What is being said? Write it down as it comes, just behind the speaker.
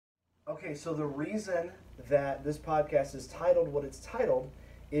Okay, so the reason that this podcast is titled what it's titled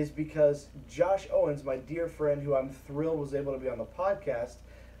is because Josh Owens, my dear friend, who I'm thrilled was able to be on the podcast,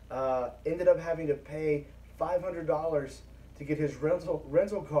 ended up having to pay $500 to get his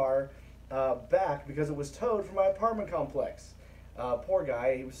rental car back because it was towed from my apartment complex. Poor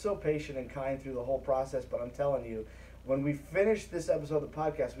guy. He was so patient and kind through the whole process, but I'm telling you, when we finish this episode of the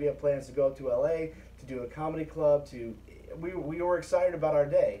podcast, we have plans to go to LA to do a comedy club. We were excited about our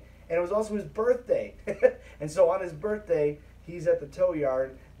day. And it was also his birthday. And so on his birthday, he's at the tow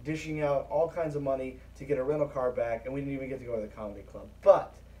yard dishing out all kinds of money to get a rental car back, and we didn't even get to go to the comedy club.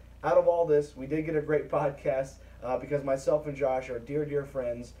 But out of all this, we did get a great podcast because myself and Josh are dear, dear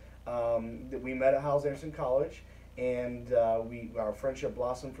friends that we met at Hyles Anderson College, and our friendship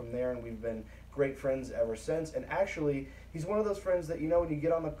blossomed from there, and we've been great friends ever since. And actually, he's one of those friends that, when you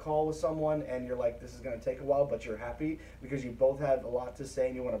get on the call with someone and you're like, this is going to take a while, but you're happy because you both have a lot to say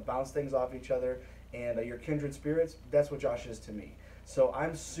and you want to bounce things off each other, and you're kindred spirits. That's what Josh is to me. So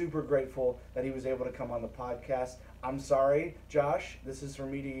I'm super grateful that he was able to come on the podcast. I'm sorry, Josh, this is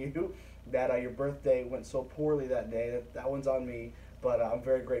from me to you, that your birthday went so poorly that day. That one's on me, but I'm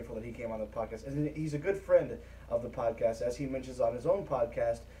very grateful that he came on the podcast. And he's a good friend of the podcast, as he mentions on his own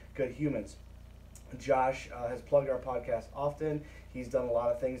podcast, Good Humans. Josh has plugged our podcast often. He's done a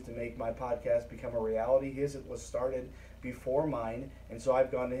lot of things to make my podcast become a reality. His was started before mine, and so I've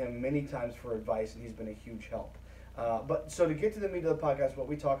gone to him many times for advice, and he's been a huge help. But so to get to the meat of the podcast, what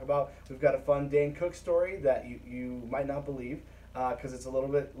we talk about, we've got a fun Dane Cook story that you might not believe because it's a little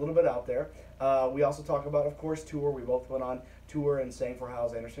bit out there. We also talk about, of course, tour. We both went on tour and sang for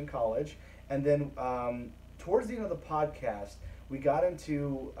Hyles Anderson College, and then towards the end of the podcast, we got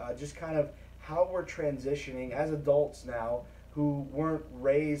into just kind of how we're transitioning as adults now who weren't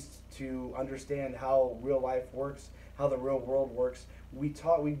raised to understand how real life works, how the real world works. We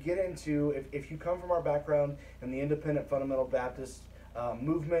get into, if you come from our background in the independent fundamental Baptist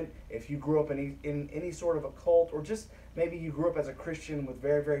movement, if you grew up in any sort of a cult, or just maybe you grew up as a Christian with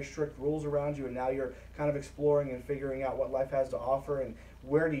very, very strict rules around you, and now you're kind of exploring and figuring out what life has to offer and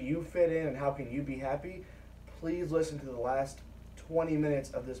where do you fit in and how can you be happy, please listen to the last 20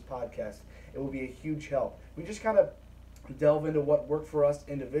 minutes of this podcast. It will be a huge help. We just kind of delve into what worked for us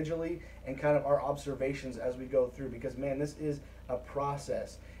individually and kind of our observations as we go through, because man, this is a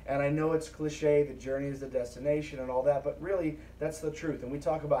process. And I know it's cliche, the journey is the destination and all that, but really that's the truth. And we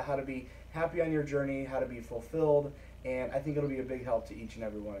talk about how to be happy on your journey, how to be fulfilled, and I think it'll be a big help to each and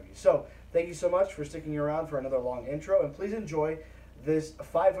every one of you. So thank you so much for sticking around for another long intro, and please enjoy this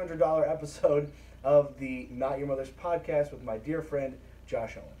 $500 episode of the Not Your Mother's podcast with my dear friend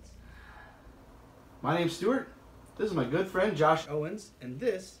Josh Owens. My name's Stuart. This is my good friend Josh Owens, and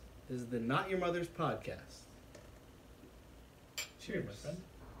this is the Not Your Mother's podcast. Cheers, my friend.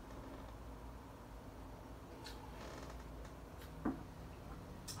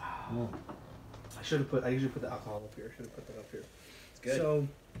 I usually put the alcohol up here. I should have put that up here. It's good. So,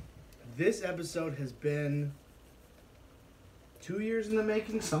 this episode has been 2 years in the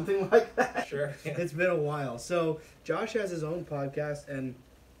making, something like that. Sure. Yeah. It's been a while. So, Josh has his own podcast and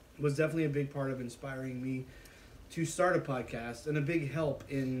was definitely a big part of inspiring me to start a podcast, and a big help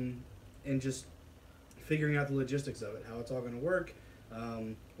in just figuring out the logistics of it, how it's all going to work,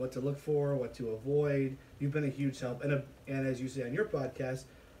 what to look for, what to avoid. You've been a huge help, and as you say on your podcast,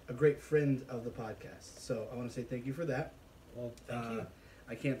 a great friend of the podcast. So I want to say thank you for that. Well, thank you.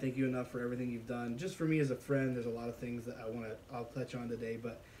 I can't thank you enough for everything you've done. Just for me as a friend, there's a lot of things that I'll touch on today,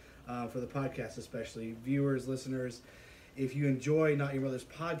 but for the podcast especially, viewers, listeners, if you enjoy Not Your Mother's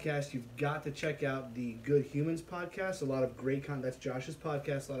podcast, you've got to check out the Good Humans podcast. A lot of great content. That's Josh's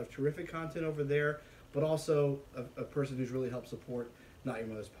podcast. A lot of terrific content over there, but also a person who's really helped support Not Your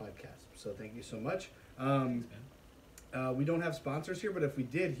Mother's podcast. So thank you so much. Thanks, man. We don't have sponsors here, but if we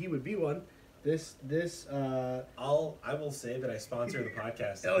did, he would be one. I will say that I sponsor the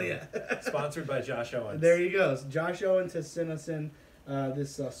podcast. Oh yeah. Sponsored by Josh Owens. There you go. So Josh Owens has sent us in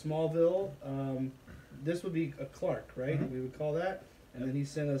this Smallville. This would be a Clark, right? Mm-hmm. We would call that. And then he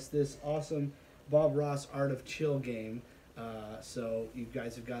sent us this awesome Bob Ross Art of Chill game. So you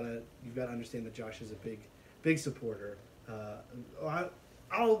guys have got to understand that Josh is a big supporter.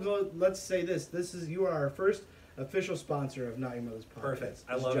 I'll go. Let's say this. You are our first official sponsor of Not Your Mother's podcast. Perfect.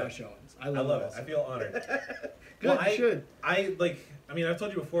 I love Josh it. Owens. I love it. I feel honored. Good. Well, You should. I've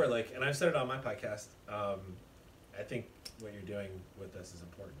told you before, and I've said it on my podcast. I think what you're doing with this is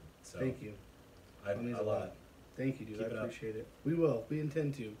important. So Thank you. I That means a love lot. it. Thank you, dude. Keep I it up. appreciate it. We will. We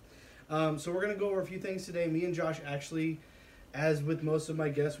intend to. So we're going to go over a few things today. Me and Josh actually as with most of my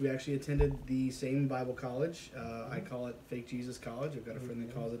guests, we actually attended the same Bible college. I call it Fake Jesus College. I've got a friend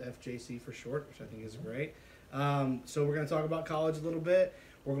that calls it FJC for short, which I think is great. So we're going to talk about college a little bit.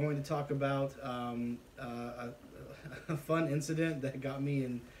 We're going to talk about a fun incident that got me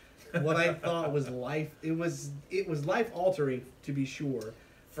in what I thought was life. It was life altering, to be sure.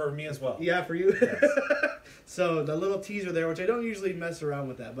 For me as well. Yeah, for you. Yes. So the little teaser there, which I don't usually mess around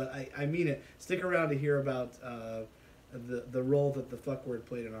with that, but I mean it. Stick around to hear about the role that the fuck word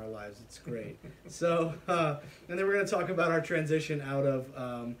played in our lives. It's great. So, and then we're going to talk about our transition out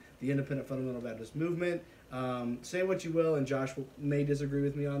of the Independent Fundamental Baptist movement. Say what you will, and Josh may disagree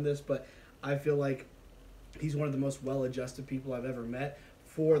with me on this, but I feel like he's one of the most well-adjusted people I've ever met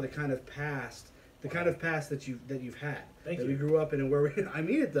for the kind of past that you've had. Thank that you. we grew up in, and where we I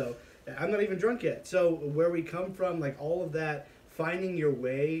mean it though. I'm not even drunk yet. So where we come from, like all of that, finding your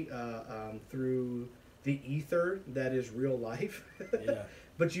way through the ether that is real life. Yeah.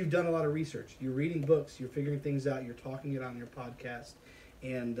 But you've done a lot of research. You're reading books. You're figuring things out. You're talking it on your podcast.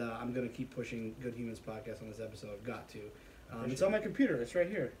 And I'm going to keep pushing Good Humans podcast on this episode. I've got to. It's on my computer. It's right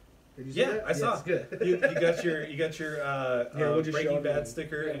here. Did you see that? I saw. It's good. you got your we'll just show Breaking them. Bad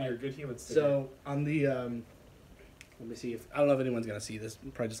sticker Yeah. and your Good Humans sticker. So on the let me see if I don't know if anyone's gonna see this.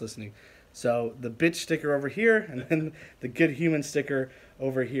 Probably just listening. So the bitch sticker over here, and then the Good Human sticker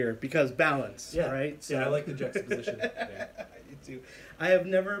over here, because balance. Yeah. Right. So Yeah, I like the juxtaposition. Yeah. You too. I have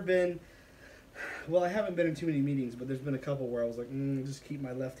never been. Well, I haven't been in too many meetings, but there's been a couple where I was like, just keep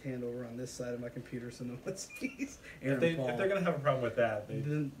my left hand over on this side of my computer so no one sees. If they're gonna have a problem with that,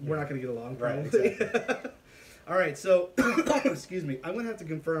 then we're not gonna get along. Right, Probably. exactly. All right, so excuse me. I'm gonna have to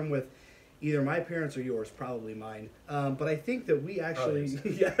confirm with either my parents or yours, probably mine. But I think that we actually,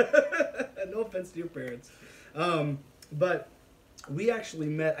 yeah. No offense to your parents, but we actually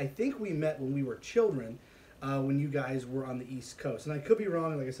met. I think we met when we were children. When you guys were on the East Coast. And I could be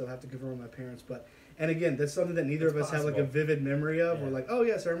wrong, like I said, I'll have to confirm with my parents. But, and again, that's something that neither It's of us have like a possible. vivid memory of. Yeah. We're like, oh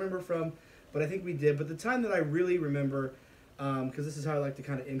yes, I remember from, but I think we did. But the time that I really remember, because this is how I like to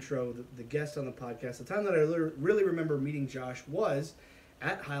kind of intro the guest on the podcast, the time that I really remember meeting Josh was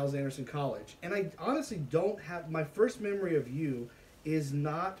at Hyles-Anderson College. And I honestly don't have, my first memory of you is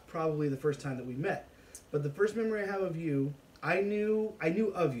not probably the first time that we met. But the first memory I have of you, I knew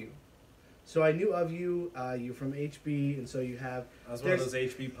of you. So I knew of you. You're from HB, and so you have. I was one of those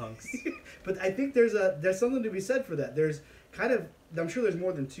HB punks. But I think there's something to be said for that. There's kind of, I'm sure there's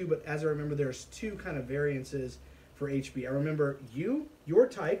more than two, but as I remember, there's two kind of variances for HB. I remember your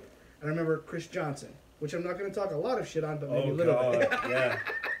type, and I remember Chris Johnson, which I'm not going to talk a lot of shit on, but maybe a little bit. Yeah.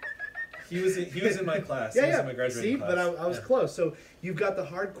 He was in my class. Yeah, he was yeah. in my graduating See, class. but I was close. So you've got the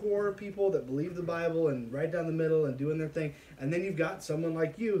hardcore people that believe the Bible and right down the middle and doing their thing, and then you've got someone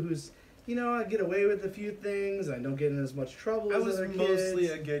like you who's, I get away with a few things. I don't get in as much trouble I as was other mostly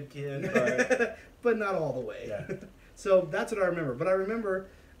kids. a good kid, but but not all the way. yeah. So that's what I remember. But I remember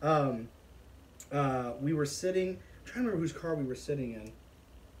we were sitting. I'm trying to remember whose car we were sitting in.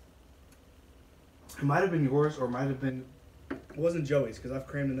 It might have been yours, or it might have been. It wasn't Joey's, because I've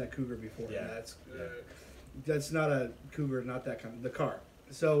crammed in that Cougar before. Yeah. And that's not a Cougar, not that kind of the car.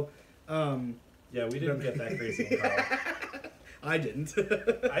 So. Yeah, we didn't get that crazy in college. I didn't.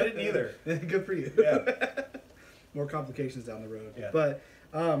 I didn't either. Good for you. Yeah. More complications down the road. Yeah. But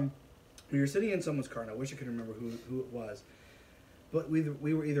we were sitting in someone's car, and I wish I could remember who it was. But we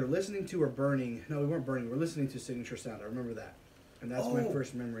were either listening to or burning. No, we weren't burning. We were listening to Signature Sound. I remember that. And that's my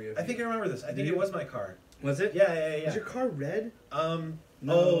first memory of I think I remember this. I think it was my car. Was it? Yeah. Was your car red? No.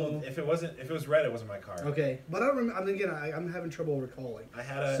 Oh, if it was red, it wasn't my car. Okay. But I don't remember. I mean, again, I'm having trouble recalling. I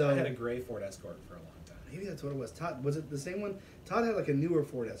had a gray Ford Escort for a long time. Maybe that's what it was. Todd, was it the same one? Todd had like a newer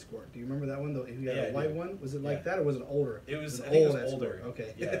Ford Escort. Do you remember that one? Though, he had Yeah, a I white do. one. Was it like Yeah. that, or was it older? It was. an I think it old was Escort. older.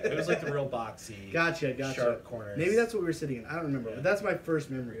 Okay. Yeah, it was like the real boxy. Gotcha. Sharp corners. Maybe that's what we were sitting in. I don't remember. Yeah. But that's my first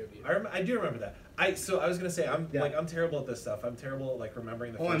memory of you. I do remember that. So I was gonna say I'm Yeah. I'm terrible at this stuff. I'm terrible at like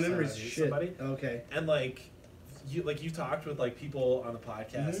remembering the Oh, my first time I memory's meet shit. somebody. Okay. And you talked with like people on the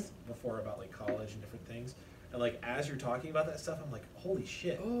podcast Mm-hmm. before about like college and different things. And like as you're talking about that stuff, I'm like, holy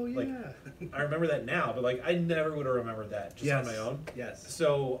shit. Oh yeah. Like I remember that now, but like I never would have remembered that just on my own. Yes.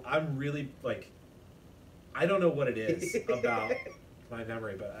 So I'm really like, I don't know what it is about my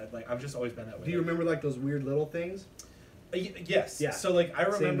memory, but I've just always been that way. Do you remember like those weird little things? Yes. Yeah. So like I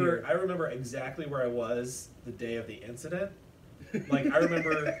Same here. remember exactly where I was the day of the incident. Like I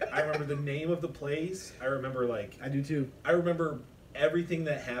remember the name of the place. I remember I do too. I remember everything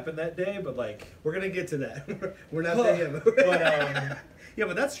that happened that day, but like We're gonna get to that. We're not there yet. but Yeah,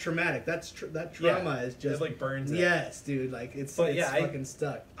 but that's traumatic. That trauma is just it like burns it. Yes, dude. Like it's fucking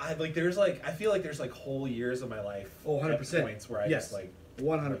stuck. I feel like there's like whole years of my life. Oh, 100%. Points where I just like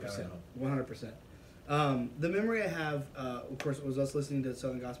 100%. 100%. The memory I have, of course, was us listening to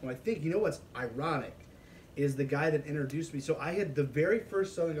Southern Gospel. I think, you know what's ironic is the guy that introduced me. So I had the very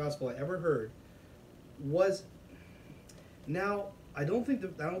first Southern Gospel I ever heard was, now, I don't think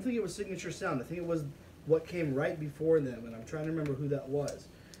it was Signature Sound. I think it was what came right before them, and I'm trying to remember who that was.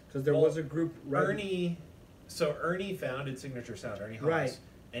 Because there was a group... Ernie founded Signature Sound, Ernie Haas. Right.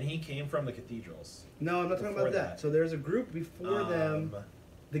 And he came from the Cathedrals. No, I'm not talking about that. So there's a group before them.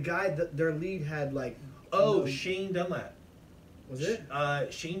 The guy, their lead had like... Shane Dunlap. Was it?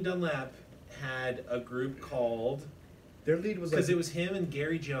 Shane Dunlap had a group called... Their lead was like... Because it was him and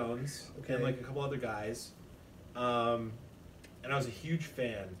Gary Jones and like a couple other guys. And I was a huge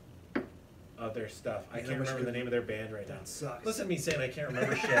fan of their stuff. I can't remember the name of their band right now. That sucks. Listen to me saying I can't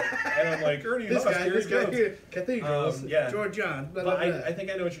remember shit. And I'm like, Ernie Haas, Gary Jones. Here, Cathedrals, George John. But I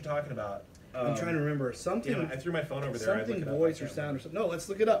think I know what you're talking about. I'm trying to remember something. I threw my phone over there. Something voice or sound or something. No, let's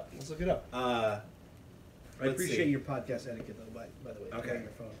look it up. I appreciate your podcast etiquette, though. By the way, okay. On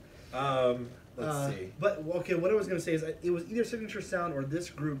your phone. Let's see. But okay, what I was going to say is it was either Signature Sound or this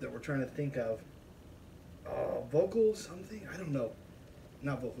group that we're trying to think of. Vocal something? I don't know.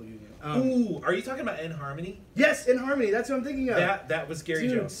 Not Vocal Union. Are you talking about In Harmony? Yes, In Harmony. That's what I'm thinking of. That was Gary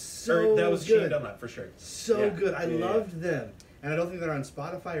Jones. So that was good. Shane Dunlap for sure. So good. I loved them. And I don't think they're on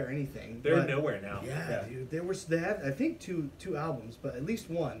Spotify or anything. They're nowhere now. Yeah, dude. They had I think two albums, but at least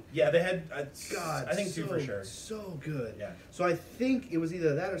one. Yeah, they had God, I think two for sure. So good. Yeah. So I think it was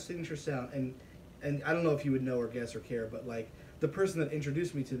either that or Signature Sound, and I don't know if you would know or guess or care, but like the person that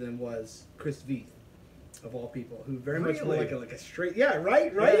introduced me to them was Chris Veith, of all people, who very much more like a straight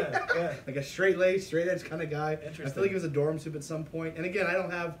right Yeah. like a straight edge kind of guy. I feel like he was a dorm soup at some point. And again, I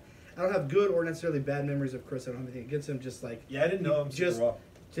don't have good or necessarily bad memories of Chris. I don't have anything against him. Just like I didn't know him super well.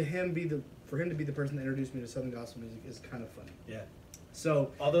 For him to be the person that introduced me to Southern Gospel music is kind of funny. Yeah.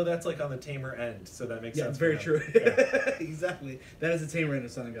 So although that's like on the tamer end, so that makes sense. Yeah, very true. Yeah. Exactly. That is the tamer end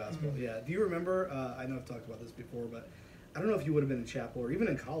of Southern Gospel. Mm-hmm. Yeah. Do you remember? I know I've talked about this before, but I don't know if you would have been in chapel or even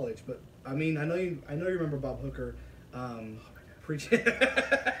in college. But I mean, I know you remember Bob Hooker preaching.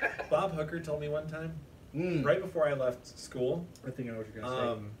 Bob Hooker told me one time, right before I left school. I think I know what you're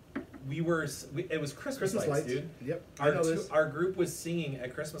gonna say. It was Christmas lights, dude. Yep. Our group was singing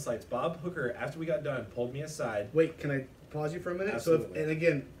at Christmas lights. Bob Hooker, after we got done, pulled me aside. Wait, can I pause you for a minute? Absolutely. So, and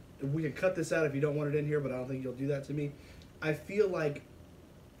again, we can cut this out if you don't want it in here, but I don't think you'll do that to me. I feel like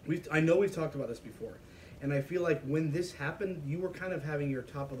I know we've talked about this before, and I feel like when this happened, you were kind of having your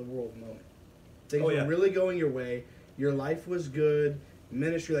top of the world moment. Things were really going your way. Your life was good.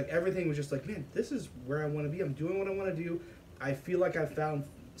 Ministry, like everything was just like, man, this is where I want to be. I'm doing what I want to do. I feel like I found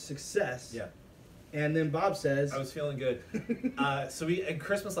success. Yeah. And then Bob says, I was feeling good. And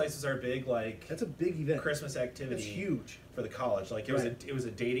Christmas lights is our big that's a big event. Christmas activity. It's huge for the college. Like it was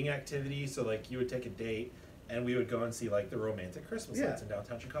a dating activity. So like you would take a date and we would go and see like the romantic Christmas lights in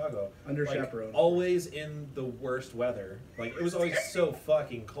downtown Chicago. Under chaperone. Always in the worst weather. Like it was always so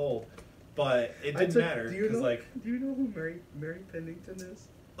fucking cold, but it didn't matter because do you know who Mary Pennington is?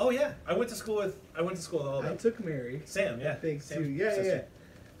 Oh yeah, I went to school with all of them. I took Mary. Sam, yeah. I think Sam, too. Yeah.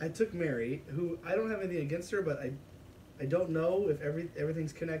 I took Mary, who I don't have anything against her, but I don't know if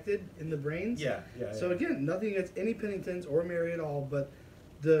everything's connected in the brains. Yeah. So again, nothing against any Penningtons or Mary at all, but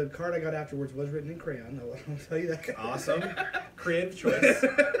the card I got afterwards was written in crayon. I'll tell you that. Awesome. Creative choice.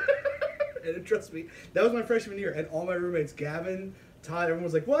 And trust me, that was my freshman year, and all my roommates, Gavin, Todd, everyone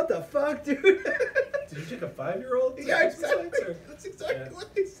was like, "What the fuck, dude?" Did you take a 5-year-old? Yeah, exactly. That's exactly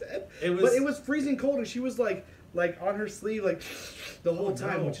what they said. But it was freezing cold, and she was like on her sleeve like the whole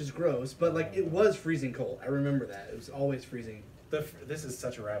time, which is gross. But like it was freezing cold. I remember that. It was always freezing. This is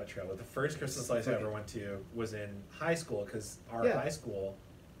such a rabbit trail. But the first Christmas lights I ever went to was in high school because our high school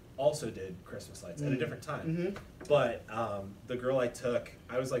also did Christmas lights at a different time. Mm-hmm. But the girl I took,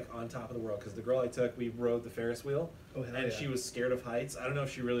 I was like on top of the world because the girl I took, we rode the Ferris wheel. Oh, and she was scared of heights. I don't know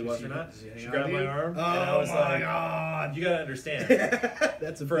if she really was or not. She grabbed my arm, and I was like, God. You gotta understand.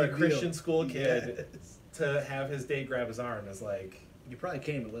 That's for a Christian school kid to have his date grab his arm is like... You probably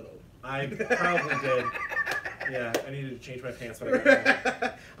came a little. I probably did. Yeah, I needed to change my pants when I got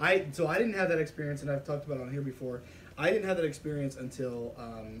home. So I didn't have that experience, and I've talked about it on here before. I didn't have that experience until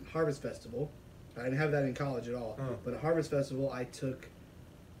Harvest Festival. I didn't have that in college at all. Oh. But at Harvest Festival, I took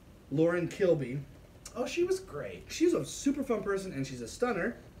Lauren Kilby. Oh, she was great. She's a super fun person, and she's a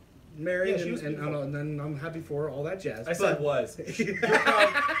stunner. Married, and I'm happy for her, all that jazz. I said was.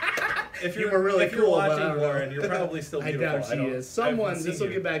 if you were really if cool, you're but I watching don't know. Lauren, you're probably still I beautiful. doubt she is. Someone, this will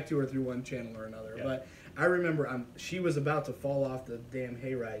you. get back to her through one channel or another. Yeah. But I remember she was about to fall off the damn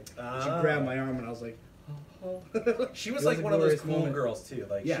hayride. She grabbed my arm and I was like, oh. She was like one of those cool moment. girls too.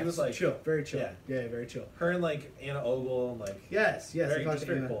 Like Yeah, she was like chill, very chill. Yeah. Yeah, very chill. her and like Anna Ogle and like Yes. very, I talked just to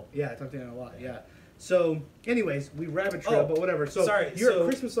very Anna. cool. Yeah, I talked to Anna a lot. Yeah. So, anyways, we rabbit trail, Oh, but whatever. So, sorry, you're so- at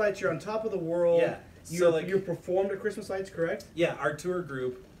Christmas lights. You're on top of the world. Yeah. You're performed at Christmas lights, correct? Yeah, our tour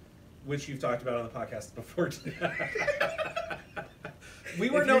group, which you've talked about on the podcast before. We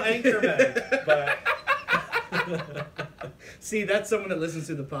were no anchormen, but See, that's someone that listens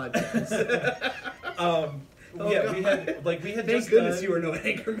to the podcast. yeah, God. we had Thank just goodness done, you were no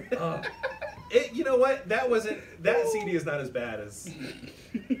anchorman. you know what? That CD is not as bad as.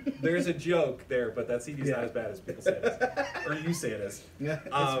 There's a joke there, but that CD is not as bad as people say it is, or you say it is. Yeah,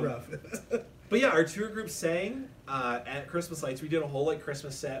 it's rough. But yeah, our tour group sang at Christmas lights. We did a whole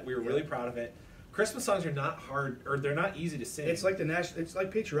Christmas set. We were really proud of it. Christmas songs are not hard, or they're not easy to sing. It's like it's like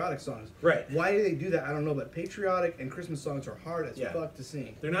patriotic songs. Right. Why do they do that? I don't know, but patriotic and Christmas songs are hard as fuck to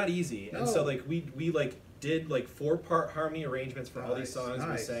sing. They're not easy, and so we did 4-part harmony arrangements for all these songs.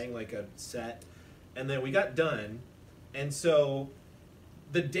 We sang a set, and then we got done, and so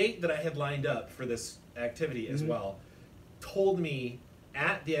the date that I had lined up for this activity as well told me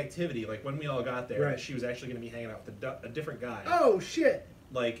at the activity, when we all got there, that she was actually going to be hanging out with a different guy. Oh shit!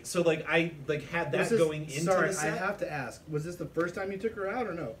 I had that going into the set. I have to ask, was this the first time you took her out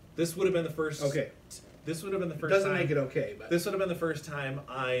or no? This would have been the first. Okay. This would have been the first. Doesn't time, make it okay, but this would have been the first time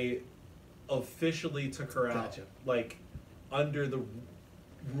I officially took her out, under the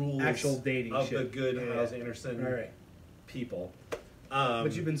rules actual dating of shit. the good Miles Anderson All right. people.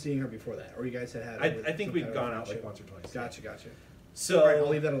 But you've been seeing her before that, or you guys had I think we'd gone out once or twice. Gotcha. So all right, I'll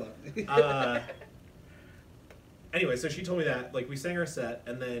leave that alone. Anyway, so she told me that we sang our set,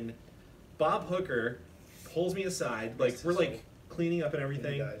 and then Bob Hooker pulls me aside, we're cleaning up and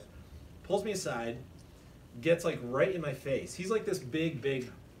everything. Yeah, pulls me aside, gets right in my face. He's this big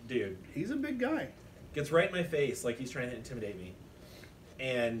dude. He's a big guy. Gets right in my face like he's trying to intimidate me.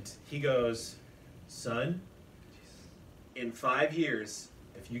 And he goes, "Son, in 5 years,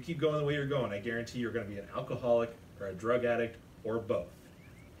 if you keep going the way you're going, I guarantee you're going to be an alcoholic or a drug addict or both."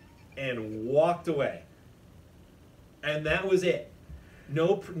 And walked away. And that was it.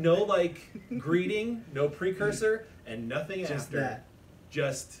 No greeting, no precursor, and nothing Just after. that.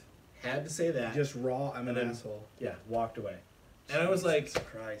 Just had to say that. Just raw. I'm an then- asshole. Yeah, walked away. And I was like, Jesus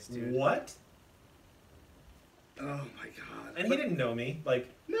Christ, dude. "What?" Oh my god. And he didn't know me,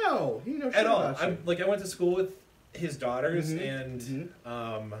 No, he knows at all. about you. I went to school with his daughters, Mhm,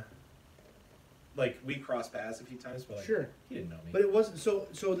 and we crossed paths a few times, but Sure. he didn't know me. But it wasn't so.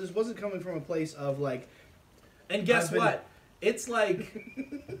 So this wasn't coming from a place of and guess I've been- what? It's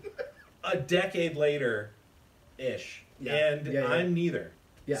a decade later, ish, Yeah, and yeah. I'm neither.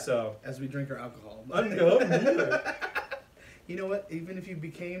 Yeah. So as we drink our alcohol. I'm neither. You know what? Even if you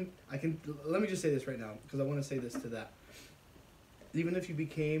became, let me just say this right now because I want to say this to that. Even if you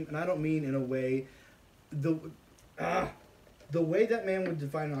became, and I don't mean in a way, the way that man would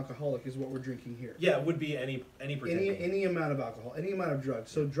define an alcoholic is what we're drinking here. Yeah, it would be any Any amount of alcohol, any amount of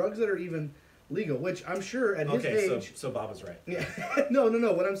drugs. So drugs that are even legal, which I'm sure at his age. So Bob was right. Yeah. No.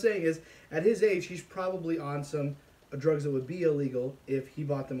 What I'm saying is, at his age, he's probably on some drugs that would be illegal if he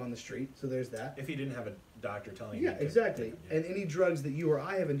bought them on the street. So there's that. If he didn't have a doctor telling him. Yeah, he could exactly. take them, yeah. And any drugs that you or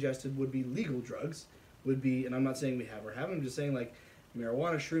I have ingested would be legal drugs. Would be, and I'm not saying we have or haven't. I'm just saying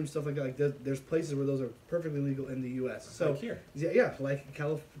marijuana, shrooms, stuff like that. There's places where those are perfectly legal in the U.S. So here. Yeah, like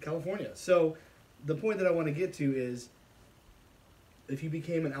California. So the point that I want to get to is, if you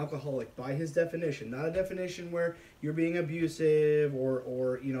became an alcoholic by his definition, not a definition where you're being abusive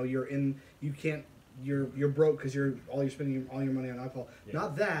or you're broke because you're spending all your money on alcohol. Yeah.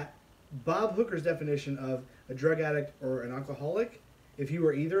 Not that. Bob Hooker's definition of a drug addict or an alcoholic, if you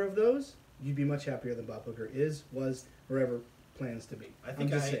were either of those, you'd be much happier than Bob Hooker was, or ever plans to be. I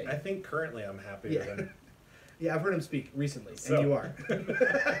think currently I'm happier than. Yeah, I've heard him speak recently, So. and you are.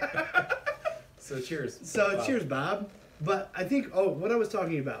 So cheers. Cheers, Bob. But I think, what I was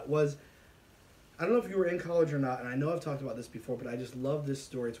talking about was, I don't know if you were in college or not, and I know I've talked about this before, but I just love this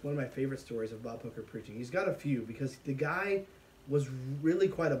story. It's one of my favorite stories of Bob Hooker preaching. He's got a few, because the guy was really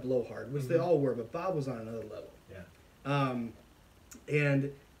quite a blowhard, which they all were, but Bob was on another level. Yeah.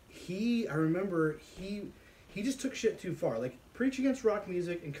 And I remember he just took shit too far. Preach against rock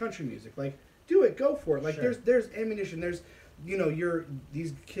music and country music. Do it, go for it. Sure. There's ammunition. There's,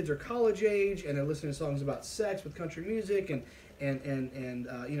 these kids are college age and they're listening to songs about sex with country music and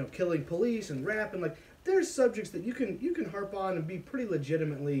killing police and rap and there's subjects that you can harp on and be pretty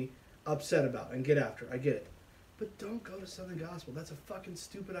legitimately upset about and get after. I get it. But don't go to Southern Gospel. That's a fucking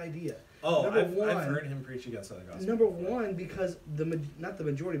stupid idea. Oh, I've heard him preach against Southern Gospel. Number one, because not the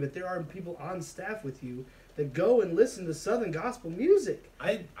majority, but there are people on staff with you that go and listen to Southern Gospel music.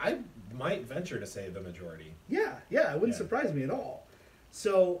 I might venture to say the majority. Yeah, it wouldn't surprise me at all.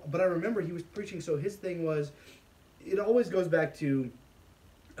 So, but I remember he was preaching, so his thing was, it always goes back to,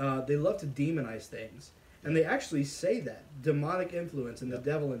 they love to demonize things. And they actually say that, demonic influence and the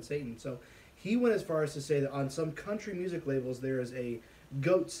devil and Satan. So he went as far as to say that on some country music labels there is a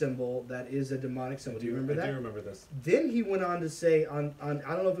goat symbol that is a demonic symbol. Do you remember that? I do remember this. Then he went on to say on I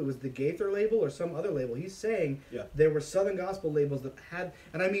don't know if it was the Gaither label or some other label, he's saying there were Southern Gospel labels that had,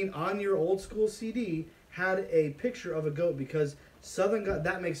 and I mean on your old school CD, had a picture of a goat because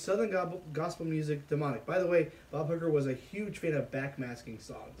that makes Southern Gospel music demonic. By the way, Bob Hooker was a huge fan of backmasking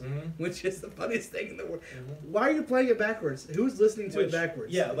songs, which is the funniest thing in the world. Why are you playing it backwards? Who's listening to it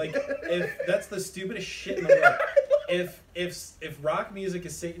backwards? Yeah, like if that's the stupidest shit in the world. If rock music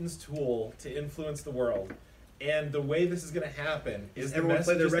is Satan's tool to influence the world, and the way this is going to happen is the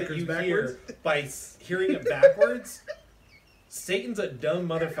messages that you hear by hearing it backwards, Satan's a dumb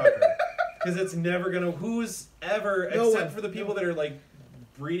motherfucker. Because it's never going to... except for the people that are, like,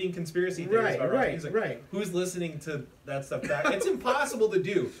 breeding conspiracy theories about rock music. Right. Who's listening to that stuff back? It's impossible to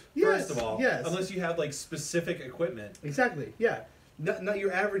do, first of all. Yes. Unless you have, like, specific equipment. Exactly, yeah. Not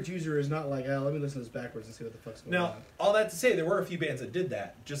your average user is not like, let me listen to this backwards and see what the fuck's going on. Now, all that to say, there were a few bands that did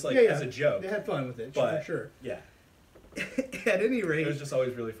that, just, like, as a joke. They had fun with it, but, for sure. Yeah. At any rate... It was just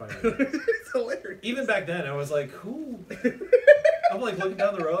always really funny. It's hilarious. Even back then, I was like, who... I'm like looking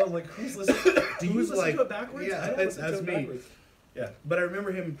down the road. I'm like, who's listening? Do you listen to it backwards? Yeah, I don't listen to that's it me. backwards. Yeah. But I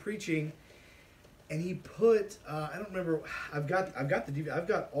remember him preaching, and he put I don't remember. I've got the DVD. I've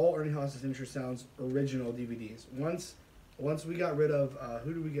got all Ernie Haas's Signature Sounds original DVDs. Once we got rid of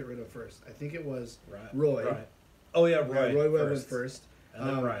who did we get rid of first? I think it was Roy. Right. Oh yeah, Roy. Roy Webb went first, and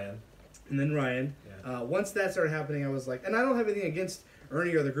then Ryan. And then Ryan. Yeah. Once that started happening, I was like, and I don't have anything against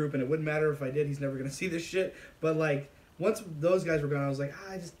Ernie or the group, and it wouldn't matter if I did. He's never gonna see this shit. But like. Once those guys were gone, I was like,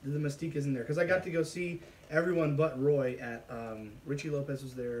 the mystique isn't there. Because I got to go see everyone but Roy at, Richie Lopez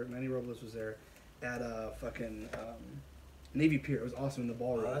was there, Manny Robles was there, at fucking Navy Pier. It was awesome in the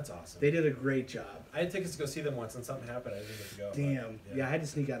ballroom. Oh, that's awesome. They did a great job. I had tickets to go see them once, and something happened. I didn't get to go. Damn. But, yeah, I had to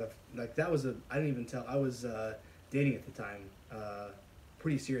sneak out of, like, that was I didn't even tell. I was dating at the time,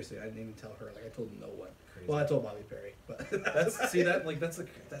 pretty seriously. I didn't even tell her. Like, I told no one. Crazy. Well, I told Bobby Perry, but that's so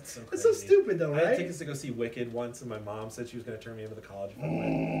crazy. It's so stupid though, right? I had tickets to go see Wicked once, and my mom said she was going to turn me into the college if I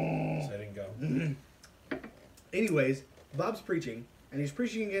went, so I didn't go. Anyways, Bob's preaching, and he's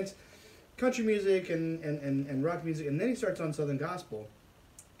preaching against country music and rock music, and then he starts on Southern Gospel,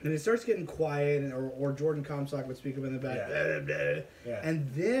 and it starts getting quiet, or Jordan Comstock would speak up in the back,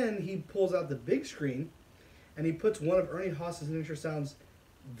 and then he pulls out the big screen, and he puts one of Ernie Haas's Signature Sounds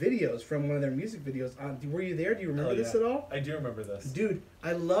videos from one of their music videos on. Were you there? Do you remember this at all? I do remember this. Dude,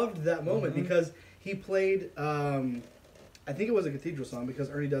 I loved that moment because he played, I think it was a Cathedral song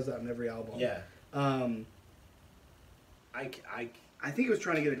because Ernie does that on every album. Yeah. I think it was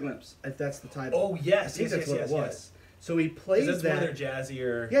Trying to Get a Glimpse, if that's the title. Oh, yes. I think that's what it was. Yes. So he plays that. That's one of their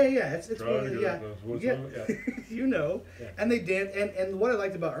jazzier... Yeah. It's one of the, you know. Yeah. And they dance. And what I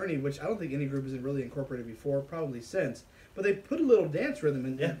liked about Ernie, which I don't think any group has really incorporated before, probably since, but they put a little dance rhythm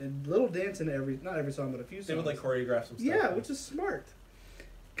and little dance in not every song, but a few songs. They would like choreograph some stuff. Yeah, which is smart.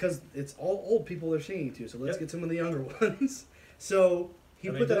 Because it's all old people they're singing to, so let's get some of the younger ones. So he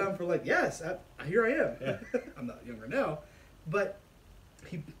put that on for like, yes, here I am. Yeah. I'm not younger now. But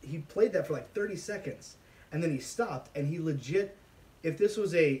he played that for like 30 seconds. And then he stopped, and he legit, if this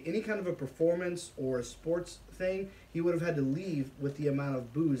was any kind of a performance or a sports thing, he would have had to leave with the amount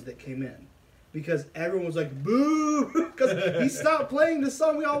of boos that came in. Because everyone was like, boo! Because he stopped playing the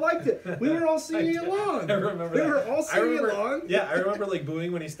song. We all liked it. We were all singing along. I remember that. We were all singing along. Yeah, I remember like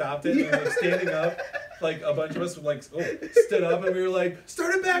booing when he stopped it and like standing up. Like a bunch of us like stood up and we were like,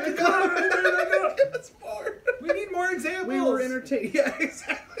 start it back again! That's more. We need more examples. We were entertained. Yeah,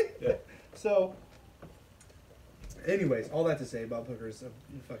 exactly. Yeah. So, anyways, all that to say, Bob Hooker's a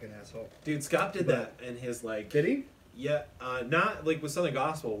fucking asshole. Dude, Scott did that in his like... Did he? Yeah, not like with Southern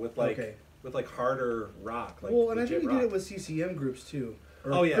Gospel, with like... Okay. With like harder rock, like well, and I think he did it with CCM groups too,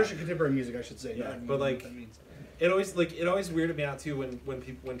 or Christian contemporary music, I should say. Yeah, but like, it always weirded me out too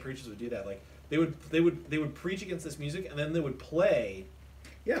when preachers would do that. Like they would preach against this music and then they would play,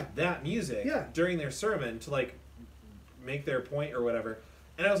 that music during their sermon to like make their point or whatever.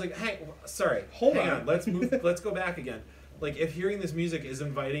 And I was like, hey, sorry, hang on, let's go back again. Like if hearing this music is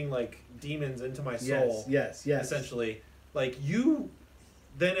inviting like demons into my soul, yes, essentially, like you.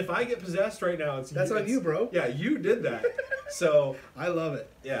 then if I get possessed right now, that's on you, bro. Yeah, you did that. So I love it.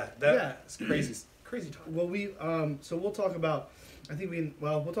 Yeah, that's crazy talk. Well, so we'll talk about.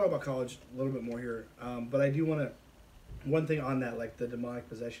 We'll talk about college a little bit more here. But I do want to. One thing on that, like the demonic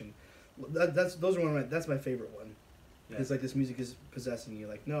possession, that's my favorite one. It's like this music is possessing you.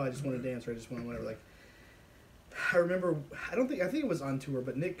 Like, no, I just want to dance, or I just want to whatever. Like, I remember, I think it was on tour,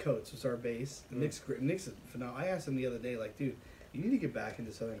 but Nick Coates was our bass. Nick's phenomenal. I asked him the other day, like, dude, you need to get back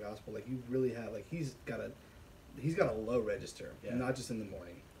into Southern Gospel. Like, you really have, like, he's got a low register, not just in the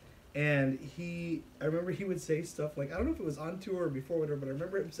morning. And I remember he would say stuff like, I don't know if it was on tour or before whatever, but I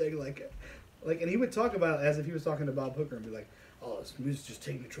remember him saying like, and he would talk about it as if he was talking to Bob Hooker and be like, oh, this music's just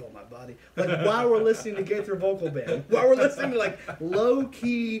taking control of my body. Like, while we're listening to Gaither Vocal Band, while we're listening to, like,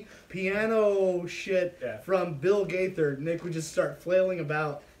 low-key piano shit from Bill Gaither, Nick would just start flailing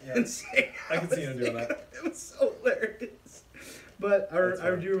about and saying, I can see him doing that. It was so hilarious. But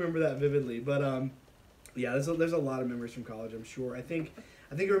I do remember that vividly. But, there's a lot of memories from college, I'm sure. I think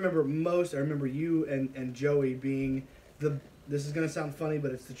I remember you and Joey being this is going to sound funny,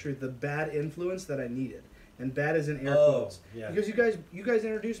 but it's the truth, the bad influence that I needed. And bad is in air quotes. Yeah. Because you guys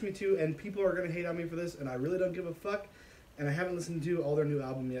introduced me to, and people are going to hate on me for this, and I really don't give a fuck. And I haven't listened to all their new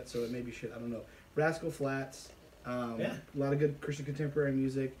album yet, so it may be shit. I don't know. Rascal Flatts, a lot of good Christian contemporary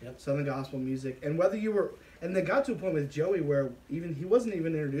music, Southern gospel music. And and they got to a point with Joey where he wasn't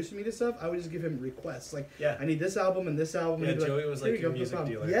even introducing me to stuff. I would just give him requests. Like, I need this album and this album. Yeah, Joey was like your music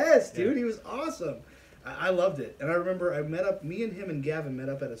dealer. Yes, dude, he was awesome. I loved it. And I remember me and him and Gavin met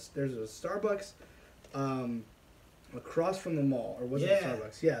up there's a Starbucks across from the mall, or was it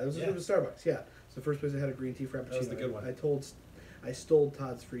Starbucks? Yeah, it was Starbucks. Yeah, it's the first place I had a green tea frappuccino. That was the good one. I stole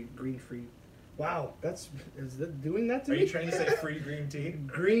Todd's green free. Wow, is that doing that to me? Are you trying to say free green tea?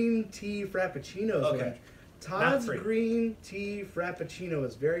 Green tea frappuccinos. Okay. Todd's green tea frappuccino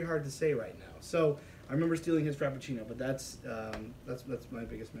is very hard to say right now. So I remember stealing his frappuccino, but that's my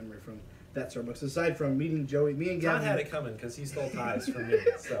biggest memory from that Starbucks. Aside from meeting Joey, me and Gavin. Todd had it coming because he stole ties from me.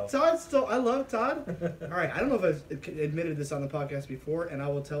 So. I love Todd. All right, I don't know if I've admitted this on the podcast before, and I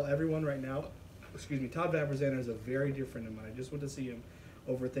will tell everyone right now. Excuse me, Todd Vaperzana is a very dear friend of mine. I just went to see him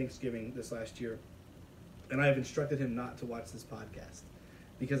over Thanksgiving this last year, and I have instructed him not to watch this podcast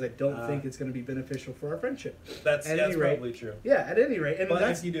because I don't think it's going to be beneficial for our friendship. That's probably true. Yeah, at any rate. And but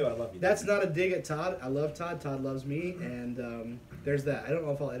if you do, I love you. That's not a dig at Todd. I love Todd. Todd loves me, and there's that. I don't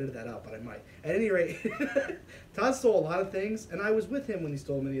know if I'll edit that out, but I might. At any rate, Todd stole a lot of things, and I was with him when he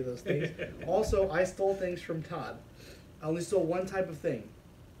stole many of those things. Also, I stole things from Todd. I only stole one type of thing,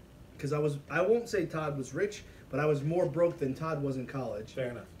 because I won't say Todd was rich, but I was more broke than Todd was in college. Fair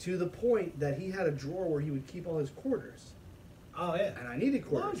enough. To the point that he had a drawer where he would keep all his quarters. Oh, yeah. And I needed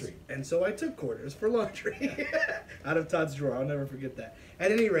quarters. Laundry. And so I took quarters for laundry out of Todd's drawer. I'll never forget that.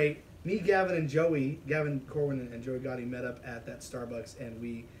 At any rate, me, Gavin Corwin and Joey Gotti met up at that Starbucks, and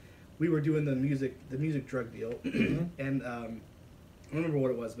we were doing the music drug deal. And I don't remember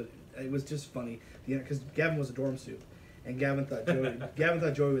what it was, but it was just funny. Because Gavin was a dorm soup. And Gavin thought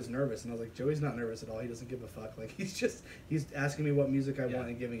Joey was nervous, and I was like, Joey's not nervous at all. He doesn't give a fuck. Like he's asking me what music I want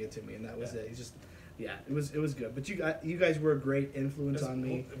and giving it to me, and that was it. He's just it was good. But you guys were a great influence on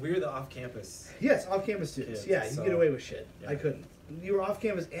me. We were the off-campus. Yes, off-campus students. Yeah, you get away with shit. Yeah. I couldn't. You were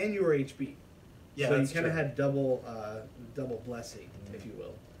off-campus and you were HB. Yeah, so you kind of had double blessing, if you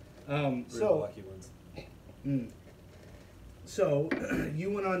will. We're the lucky ones. So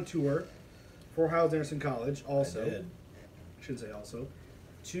you went on tour for Hyles-Anderson College. Also, I did. Should say also,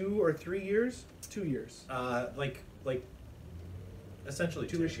 2 or 3 years? 2 years. Like essentially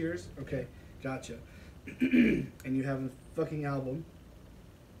 2-ish years. Okay, gotcha. And you have a fucking album.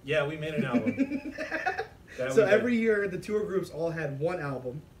 Yeah, we made an album. So every year the tour groups all had one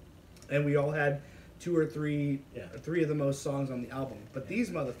album, and we all had 2 or 3, 3 of the most songs on the album. But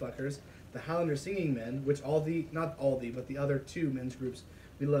these motherfuckers, the Highlander Singing Men, which not all the, but the other 2 men's groups,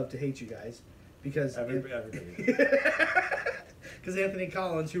 we love to hate you guys. Because Anthony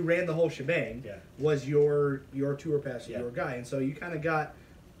Collins, who ran the whole shebang, was your tour pastor, your guy, and so you kind of got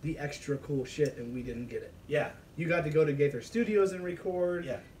the extra cool shit, and we didn't get it. Yeah, you got to go to Gaither Studios and record.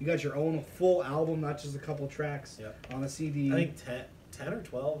 Yeah, you got your own full album, not just a couple tracks on a CD. I think 10 or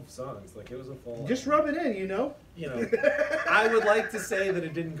 12 songs. Like it was a full. Just rub it in, you know. I would like to say that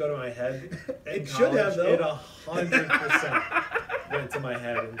it didn't go to my head. It should have though. It 100% went to my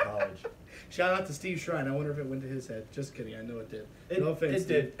head in college. Shout out to Steve Shrine. I wonder if it went to his head. Just kidding. I know it did. No offense. It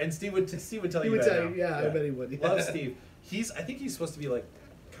did. And Steve would tell you. He would tell you. Yeah, I bet he would. Love Steve. I think he's supposed to be like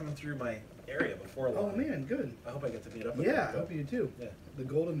coming through my area before long. Oh man, good. I hope I get to meet up with him. Yeah, I hope you do. Yeah. The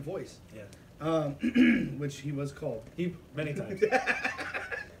Golden Voice. Yeah. Which he was called. Many times.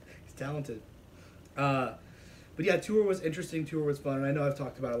 talented. But yeah, tour was interesting. Tour was fun, and I know I've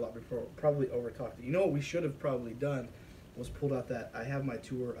talked about it a lot before. Probably over talked it. You know what we should have probably done was pulled out that I have my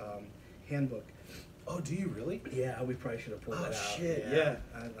tour handbook. Oh, do you really? Yeah, we probably should have pulled that out. Oh shit! Yeah.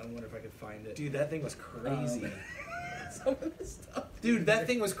 I wonder if I could find it. Dude, that thing was crazy. Some of the stuff. Dude, that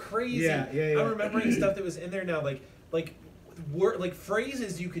thing was crazy. Yeah. I'm remembering stuff that was in there now, like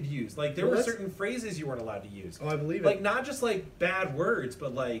phrases you could use. Like there were certain phrases you weren't allowed to use. Oh, I believe it. Like not just like bad words,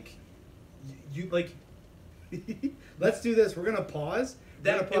 but like you like. Let's do this. We're gonna pause.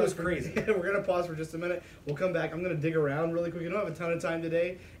 It was crazy. We're gonna pause for just a minute. We'll come back. I'm gonna dig around really quick. I don't have a ton of time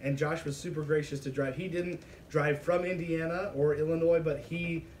today, and Josh was super gracious to drive. He didn't drive from Indiana or Illinois, but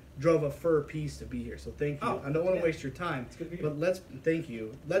he drove a fur piece to be here. So thank you. Oh, I don't want to waste your time. It's good to be but thank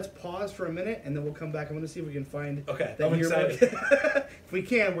you. Let's pause for a minute, and then we'll come back. I'm gonna see if we can find. Okay, that I'm excited. If we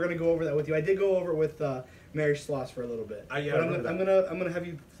can, we're gonna go over that with you. I did go over it with Mary Schloss for a little bit. Yeah, but I'm gonna have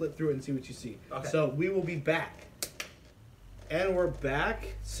you flip through it and see what you see. Okay. So we will be back. And we're back.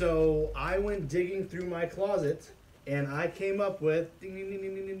 So I went digging through my closet, and I came up with ding ding ding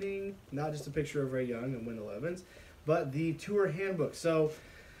ding ding ding ding. Not just a picture of Ray Young and Wendell Evans, but the tour handbook. So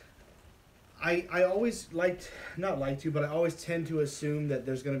I always but I always tend to assume that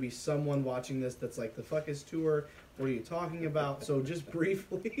there's going to be someone watching this that's like, the fuck is tour? What are you talking about? So just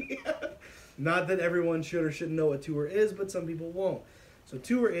briefly, not that everyone should or shouldn't know what tour is, but some people won't. So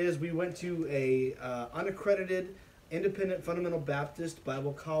tour is, we went to a unaccredited independent fundamental Baptist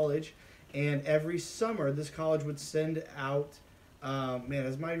Bible college, and every summer this college would send out,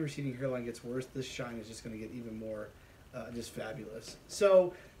 as my receding hairline gets worse, this shine is just going to get even more just fabulous.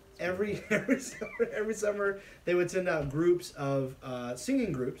 So every summer they would send out groups of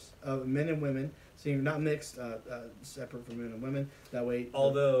singing groups of men and women singing, not mixed, separate from men and women. That way.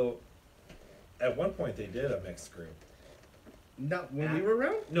 Although, at one point they did a mixed group. Not when we were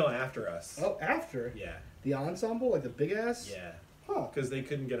around? No, after us. Oh, after? Yeah. The ensemble, like the big ass? Yeah. Huh. Because they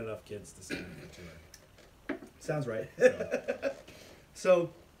couldn't get enough kids to sing for tour. Sounds right. So. So,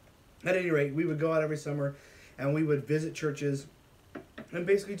 at any rate, we would go out every summer, and we would visit churches, and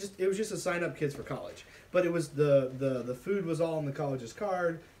basically it was just to sign up kids for college. But it was the food was all on the college's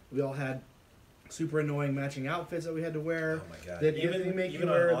card. We all had super annoying matching outfits that we had to wear. Oh my god! That Even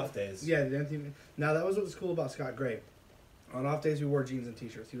on off days. Yeah, now that was what was cool about Scott Gray. On off days, we wore jeans and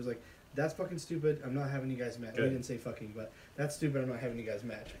t-shirts. He was like, "That's fucking stupid. I'm not having you guys match." He didn't say fucking, but that's stupid. I'm not having you guys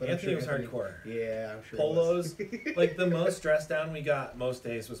match. But Anthony was hardcore. Yeah, I'm sure. Polos, like the most dressed down we got most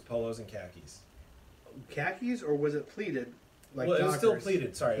days was polos and khakis. Khakis, or was it pleated? Like well, it was still Dockers?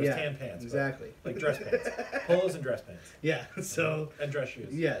 pleated. Sorry, it was tan pants. Exactly. Like dress pants, polos and dress pants. Yeah. So. And dress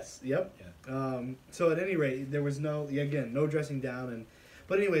shoes. Yes. Yep. Yeah. So at any rate, there was no dressing down,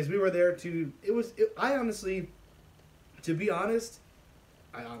 but anyways, we were there to. I honestly, to be honest,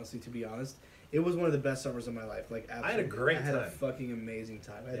 it was one of the best summers of my life. Like, absolutely. I had a great time. I had a fucking amazing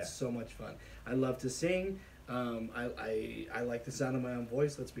time. I had so much fun. I love to sing. I like the sound of my own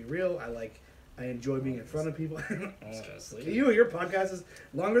voice. Let's be real. I enjoy being in front of people. Honestly, your podcast is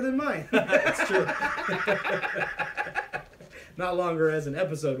longer than mine. It's true. Not longer as an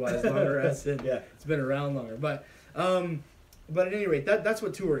episode wise, longer as in it's been around longer. But at any rate, that's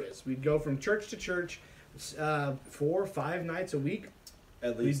what tour is. We'd go from church to church, 4 or 5 nights a week.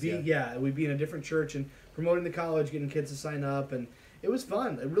 At least, we'd be in a different church and promoting the college, getting kids to sign up, and it was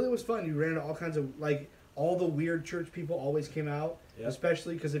fun. It really was fun. You ran into all kinds of, like, all the weird church people always came out,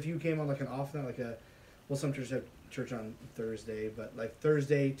 especially because if you came on, like, an off night, some churches have church on Thursday, but, like,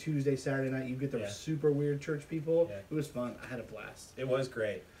 Thursday, Tuesday, Saturday night, you get the super weird church people. Yeah. It was fun. I had a blast. It was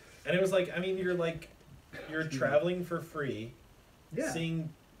great. And it was like, I mean, you're traveling for free, seeing,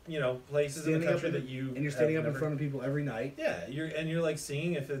 places in the country that you and you're standing up in front of people every night. Yeah, you're like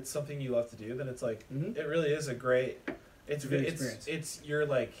seeing if it's something you love to do, then it's like it really is a great. It's your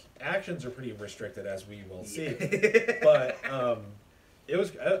like actions are pretty restricted, as we will see, but it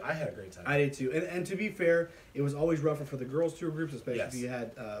was. I had a great time. I did too, and to be fair, it was always rougher for the girls tour groups, especially if you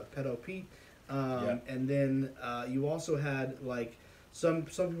had Pedo Pete, and then you also had like. Some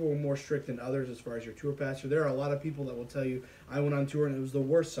people were more strict than others as far as your tour pastor. There are a lot of people that will tell you, I went on tour and it was the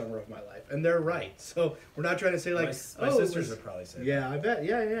worst summer of my life. And they're right. So we're not trying to say like, my sisters would probably say that. I bet.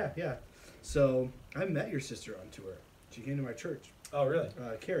 Yeah. So I met your sister on tour. She came to my church. Oh, really?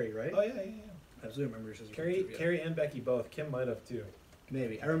 Carrie, right? Oh, yeah. I absolutely remember your sister. Carrie and Becky both. Kim might have too.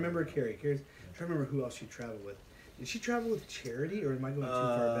 Maybe. I remember Carrie. I'm trying to remember who else she traveled with. Did she travel with Charity, or am I going too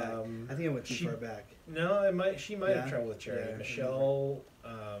far back? I think I went too far back. No, she might have traveled with Charity. Yeah, Michelle.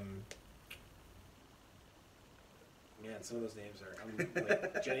 Man, some of those names are.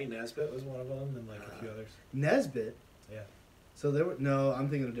 Like Jenny Nesbitt was one of them, and like a few others. Nesbitt. Yeah. So there were no. I'm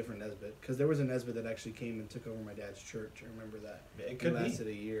thinking of a different Nesbitt because there was a Nesbitt that actually came and took over my dad's church. I remember that. It could be. Lasted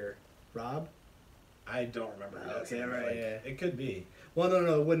a year. Rob. I don't remember. Okay, right. Like, yeah. It could be. Well,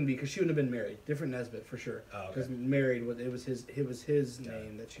 no, it wouldn't be because she wouldn't have been married. Different Nesbitt for sure. Oh, okay. Because married, it was his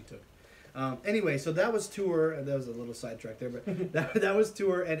name that she took. Anyway, so that was tour. That was a little sidetrack there, but that was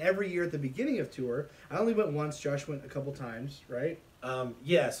tour. And every year at the beginning of tour, I only went once. Josh went a couple times, right?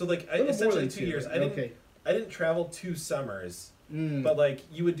 Yeah. So like essentially 2 years. I didn't travel 2 summers, but like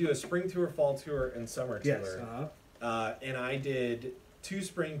you would do a spring tour, fall tour, and summer tour. Yes. And I did 2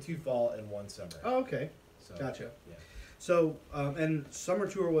 spring, 2 fall, and 1 summer. Oh, okay. So, Gotcha. Yeah. So and summer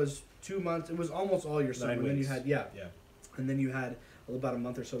tour was 2 months. It was almost all your summer. 9 And then you weeks. had and then you had about a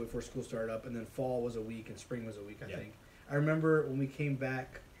month or so before school started up, and then fall was a week and spring was a week. I think. I remember when we came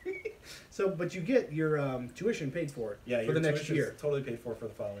back. But you get your tuition paid for for the next year. Totally paid for the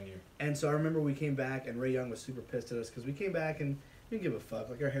following year. And so I remember we came back, and Ray Young was super pissed at us because we came back and we didn't give a fuck.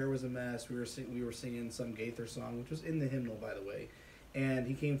 Like our hair was a mess. We were singing some Gaither song, which was in the hymnal, by the way. And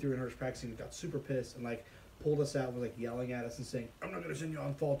he came through and heard us practicing and got super pissed and like pulled us out, was like yelling at us and saying, "I'm not gonna send you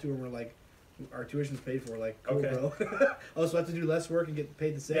on fall tour." And we're like, "Our tuition's paid for." Like, cool, bro. Oh, so I have to do less work and get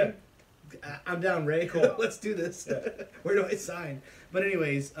paid the same. Yeah. I'm down, Ray. Cool. Let's do this. Yeah. Where do I sign? But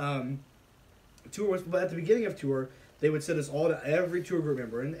anyways, tour was. But at the beginning of tour, they would send us all to every tour group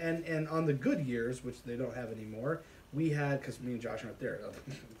member, and on the good years, which they don't have anymore, we had because me and Josh aren't there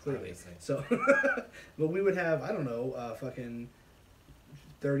clearly. Obviously. So, but we would have I don't know, fucking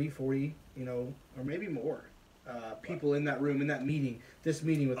 30, 40, or maybe more. People in that room, in that meeting, this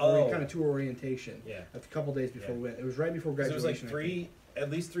meeting with kind of tour orientation. Yeah. A couple days before we went. It was right before graduation. So it was like at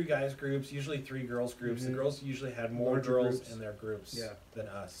least 3 guys groups, usually 3 girls groups. The girls usually had more Larger girls groups. in their groups than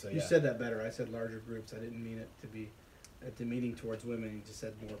us. So you said that better. I said larger groups. I didn't mean it to be at the meeting towards women. You just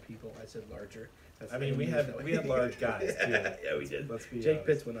said more people. I said larger. We had large guys too. Yeah, we did. Let's be Jake honest.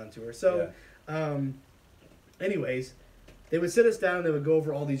 Pitts went on tour. So, anyways, they would sit us down and they would go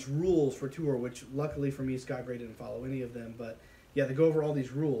over all these rules for tour, which luckily for me, Scott Gray didn't follow any of them. But yeah, they go over all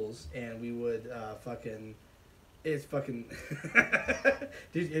these rules and we would It's fucking.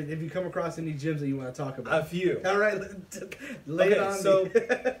 If you come across any gyms that you want to talk about, a few. All right, lay it on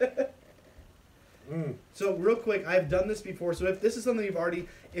me. So real quick, I've done this before. So if this is something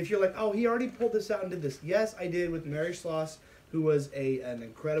if you're like, oh, he already pulled this out and did this. Yes, I did with Mary Schloss, who was an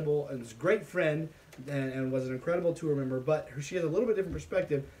incredible and was a great friend and was an incredible tour member. But she has a little bit different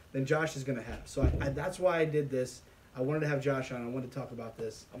perspective than Josh is going to have. So that's why I did this. I wanted to have Josh on. I wanted to talk about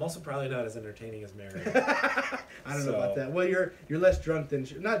this. I'm also probably not as entertaining as Mary. I don't know about that. Well, you're less drunk than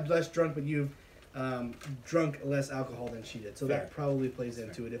not less drunk, but you've drunk less alcohol than she did. So Fair. that probably plays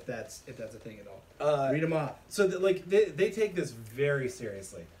into it if that's a thing at all. Read them off. So they take this very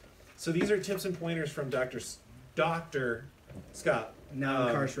seriously. So these are tips and pointers from Dr. Scott. Now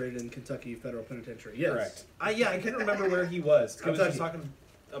incarcerated in Kentucky Federal Penitentiary. Yes. Correct. I couldn't remember where he was. I was just talking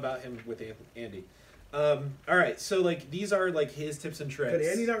about him with Andy. All right, so these are his tips and tricks. Could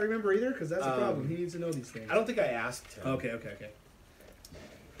Andy not remember either? Because that's a problem. He needs to know these things. I don't think I asked him. Okay.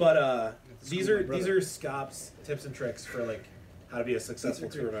 But these are Scott's tips and tricks for how to be a successful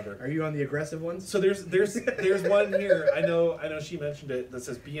tour member. Are you on the aggressive ones? So there's one here. I know she mentioned it that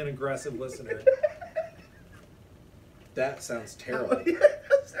says be an aggressive listener. That sounds terrible.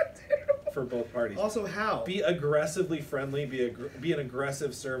 That sounds terrible. For both parties. Also, how? Be aggressively friendly. Be an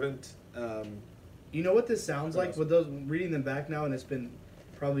aggressive servant. You know what this sounds like? With those reading them back now, and it's been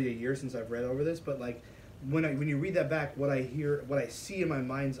probably a year since I've read over this, but when you read that back, what I see in my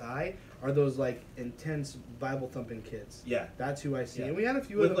mind's eye are those intense Bible thumping kids. Yeah, that's who I see, and we had a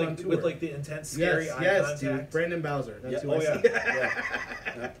few with of them on tour with the intense, scary eye contact. Dude, Brandon Bowser. That's who I see.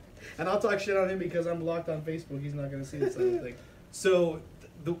 Yeah. And I'll talk shit on him because I'm blocked on Facebook. He's not going to see this other thing. So.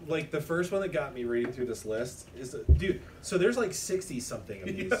 The first one that got me reading through this list is so there's 60 something of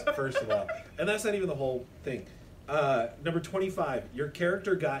these first of all, and that's not even the whole thing. Number 25, your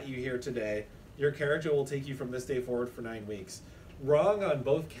character got you here today. Your character will take you from this day forward for 9 weeks. Wrong on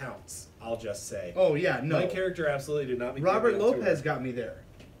both counts, I'll just say. Oh yeah, no. My character absolutely did not. Robert Lopez got me there.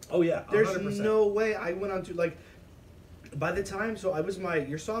 Oh yeah, 100%. There's no way I went on to by the time I was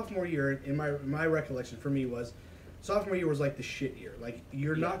your sophomore year in my recollection for me was. Sophomore year was the shit year.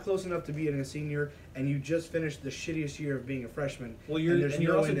 You're not close enough to being a senior, and you just finished the shittiest year of being a freshman. Well,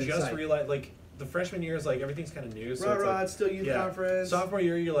 you're also just realized the freshman year is everything's kind of new. So it's still youth conference. Sophomore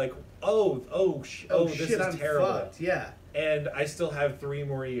year, you're this shit, is I'm terrible. Fucked. Yeah. And I still have 3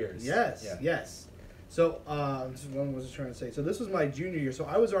 more years. Yes. Yeah. Yes. So what was I trying to say? So this was my junior year. So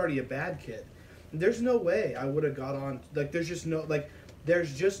I was already a bad kid. There's no way I would have got on. There's just no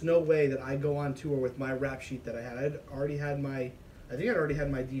there's just no way that I go on tour with my rap sheet that I had. I think I'd already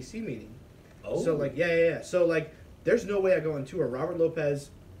had my DC meeting. Oh. So like, yeah. So like, there's no way I go on tour. Robert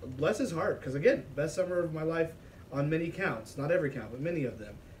Lopez, bless his heart, because again, best summer of my life on many counts. Not every count, but many of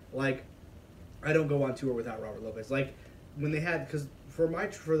them. Like, I don't go on tour without Robert Lopez. Like, when they had, because for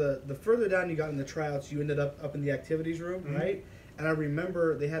the further down you got in the tryouts, you ended up in the activities room, right? And I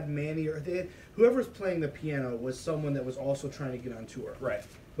remember they had Manny, or whoever's playing the piano was someone that was also trying to get on tour. Right.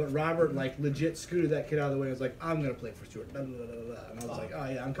 But Robert, like, legit scooted that kid out of the way and was like, I'm going to play for Stewart. And I was like, oh,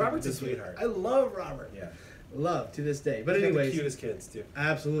 yeah, I'm Robert's a sweetheart. I love Robert. Yeah. Love to this day. But He's anyways. the cutest kids, too.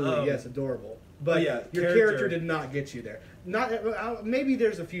 Absolutely, yes, adorable. But yeah, your character did not get you there. Not maybe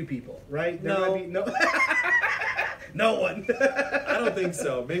there's a few people, right? There might be, no. No one. I don't think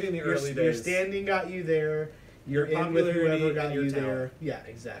so. Maybe in the early days. Your standing got you there. Your in with whoever got you there. Yeah,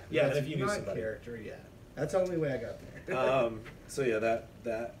 exactly. Yeah, that's and if you knew somebody. Character, yeah. That's the only way I got there. So yeah, that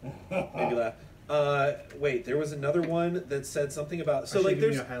maybe that. Wait, there was another one that said something about. So like,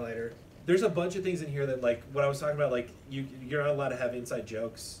 there's a highlighter. There's a bunch of things in here that, like, what I was talking about, like, you're not allowed to have inside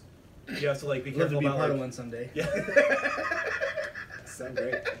jokes. You have to, like, be careful about, part like, of one someday. Yeah. Sound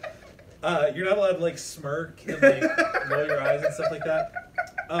great. You're not allowed to, like, smirk and, like, roll your eyes and stuff like that.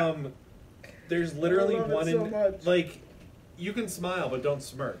 There's literally one in, like, you can smile but don't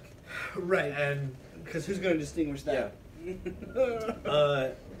smirk. Right. And because who's going to distinguish that? Yeah.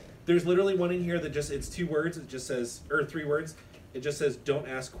 There's literally one in here that it's 2 words. It just says, or 3 words. It just says, don't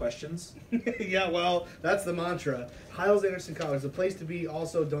ask questions. Yeah, well, that's the mantra. Hiles Anderson College, the place to be,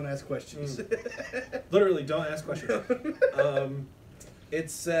 also don't ask questions. Literally, don't ask questions.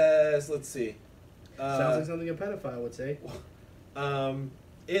 It says, let's see. Sounds like something a pedophile would say.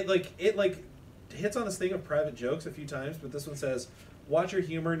 It hits on this thing of private jokes a few times, but this one says, watch your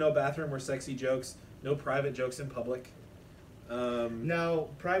humor, no bathroom or sexy jokes, no private jokes in public. Now,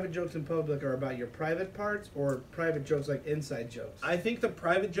 private jokes in public are about your private parts, or private jokes like inside jokes? I think the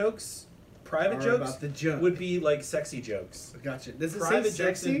private jokes about the junk. would be like sexy jokes. Gotcha. Does it private say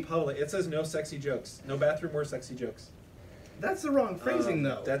jokes sexy? in public? It says no sexy jokes, no bathroom or sexy jokes. That's the wrong phrasing,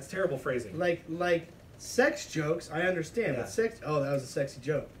 though. That's terrible phrasing. Like sex jokes, I understand, Yeah. but sex. Oh, that was a sexy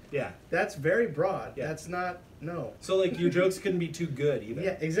joke. Yeah. That's very broad. Yeah. That's not no. So like your jokes couldn't be too good either.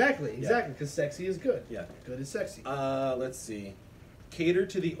 Yeah, exactly, because sexy is good. Yeah. Good is sexy. Let's see. Cater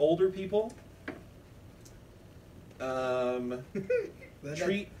to the older people.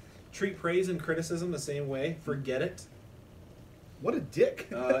 Treat praise and criticism the same way. Forget it. What a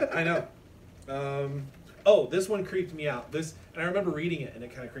dick. I know. This one creeped me out. And I remember reading it, and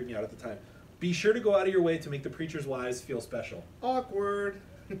it kind of creeped me out at the time. Be sure to go out of your way to make the preacher's wives feel special. Awkward.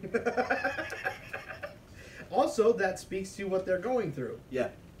 Also, that speaks to what they're going through. Yeah.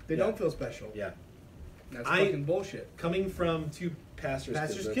 They don't feel special. Yeah. That's fucking bullshit. Coming from 2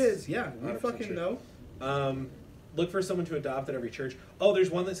 pastors' kids, yeah. We fucking know. Look for someone to adopt at every church. Oh,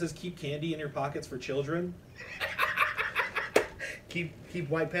 there's one that says keep candy in your pockets for children. Keep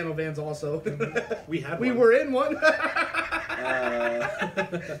white panel vans also. We were in one.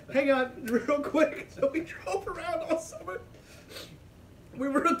 Hang on, real quick. So we drove around all summer. We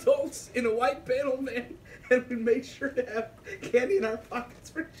were adults in a white panel van, and we made sure to have candy in our pockets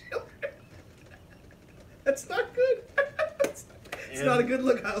for children. That's not good. It's not a good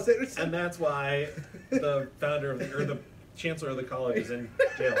look, Hiles Anderson. And that's why the founder the chancellor of the college is in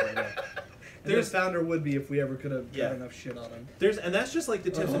jail right now. The founder would be if we ever could have got enough shit on him. And that's just like the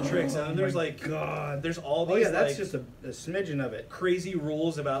tips and tricks. And then there's like God. There's all these that's just a smidgen of it. Crazy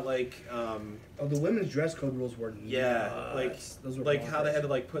rules about like the women's dress code rules were nuts. Those were like how they had to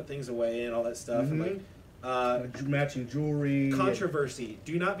like put things away and all that stuff and like matching jewelry. Controversy.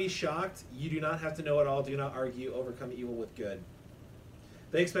 Do not be shocked. You do not have to know it all. Do not argue. Overcome evil with good.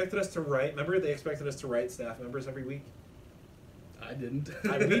 They expected us to write. Remember, they expected us to write staff members every week. I didn't.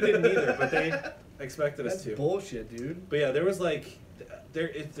 We didn't either, but they expected us to. That's bullshit, dude. But yeah, there was like,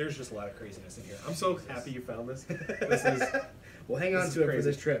 there's just a lot of craziness in here. I'm so happy you found this. This is. Well, hang on to it for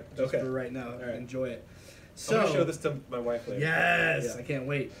this trip. Just for right now. All right. Enjoy it. So, I'm gonna show this to my wife later. Yes, yeah. I can't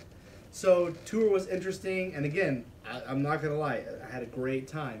wait. So tour was interesting, and again, I'm not gonna lie, I had a great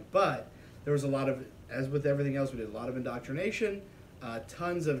time. But there was a lot of, as with everything else, we did a lot of indoctrination,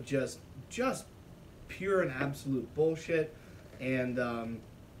 tons of just pure and absolute bullshit. And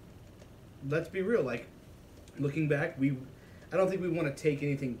let's be real, like looking back, I don't think we want to take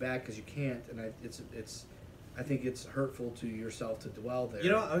anything back because you can't, and I think it's hurtful to yourself to dwell there. You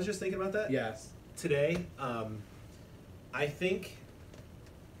know, I was just thinking about that. Yes. Today, I think,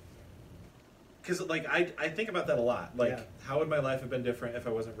 because like I think about that a lot. Like, how would my life have been different if I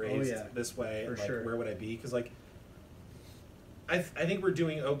wasn't raised this way? For and, like, sure. Where would I be? Because like, I think we're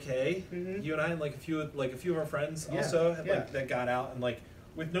doing okay. Mm-hmm. You and I and like a few of our friends also have, like that got out and like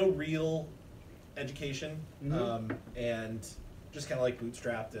with no real education, and just kind of like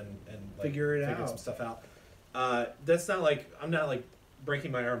bootstrapped and like figured out some stuff out. That's not like I'm not like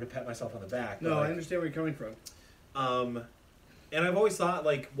breaking my arm to pat myself on the back. No, like, I understand where you're coming from. And I've always thought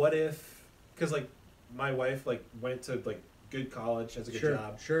like, what if? Because like my wife like went to like good college, has a good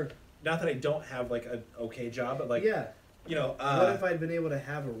job. Sure. Not that I don't have like an okay job, but like you know, what if I'd been able to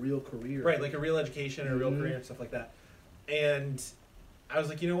have a real career? Right, like a real education or a real career and stuff like that. And I was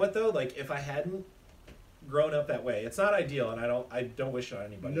like, you know what though? Like if I hadn't grown up that way, it's not ideal, and I don't wish it on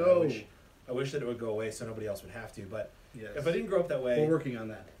anybody. No. I wish that it would go away so nobody else would have to. But yes. if I didn't grow up that way, we're working on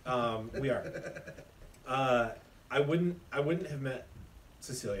that. We are. I wouldn't have met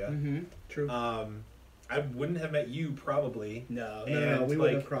Cecilia. Mm-hmm. True. I wouldn't have met you probably. No. We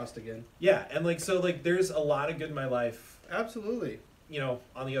would have crossed again. Yeah, and like so, like there's a lot of good in my life. Absolutely. You know,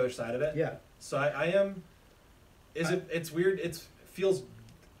 on the other side of it. Yeah. So I am. It's weird. It feels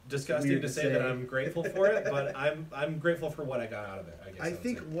disgusting to say that I'm grateful for it, but I'm grateful for what I got out of it. I guess. I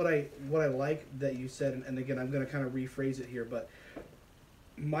think what I like that you said, and again I'm going to kind of rephrase it here, but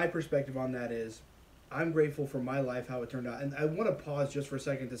my perspective on that is, I'm grateful for my life, how it turned out, and I want to pause just for a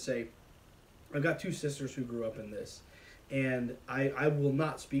second to say, I've got two sisters who grew up in this, and I will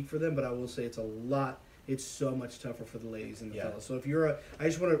not speak for them, but I will say it's so much tougher for the ladies and the fellas. So if I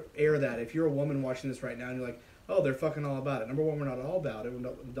just want to air that. If you're a woman watching this right now and you're like, oh, they're fucking all about it. Number one, we're not all about it.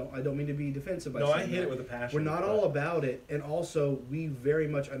 I don't mean to be defensive by saying I hate it with a passion. We're not all about it, and also we very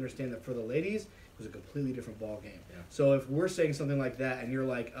much understand that for the ladies, it was a completely different ball game. Yeah. So if we're saying something like that, and you're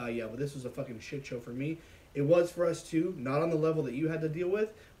like, but this was a fucking shit show for me, it was for us too, not on the level that you had to deal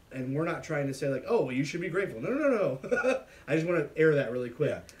with. And we're not trying to say like, oh, well, you should be grateful. No. I just want to air that really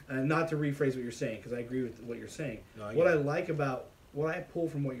quick, and not to rephrase what you're saying, because I agree with what you're saying. What I pull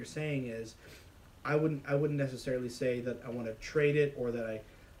from what you're saying is, I wouldn't necessarily say that I want to trade it or that I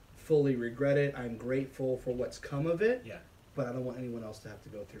fully regret it. I'm grateful for what's come of it. Yeah. But I don't want anyone else to have to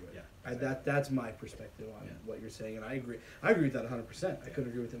go through it. Yeah. Exactly. That's my perspective on what you're saying, and I agree. I agree with that 100%. I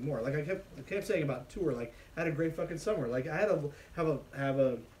couldn't agree with it more. Like I kept saying about tour. Like I had a great fucking summer. Like I had have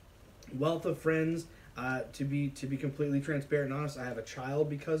a wealth of friends. To be completely transparent and honest, I have a child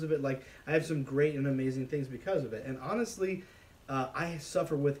because of it. Like I have some great and amazing things because of it. And honestly, I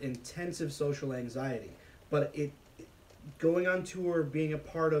suffer with intensive social anxiety. But going on tour, being a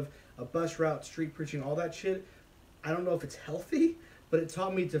part of a bus route, street preaching, all that shit, I don't know if it's healthy, but it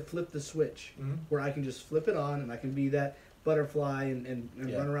taught me to flip the switch, where I can just flip it on and I can be that butterfly and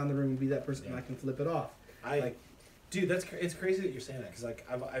run around the room and be that person, and I can flip it off. Dude, it's crazy that you're saying that, because like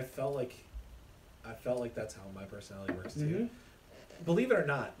I felt like that's how my personality works too. Mm-hmm. Believe it or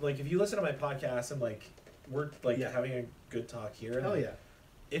not, like if you listen to my podcast and like we're like having a good talk here. And, hell yeah.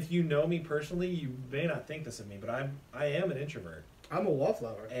 If you know me personally, you may not think this of me, but I am an introvert. I'm a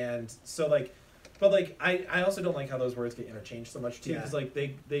wallflower. And so like, but like I also don't like how those words get interchanged so much too, because like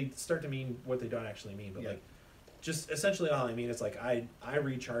they start to mean what they don't actually mean. But like, just essentially all I mean is like I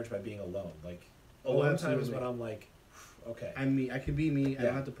recharge by being alone. Like alone time is when I'm like, okay. I'm me. I can be me. I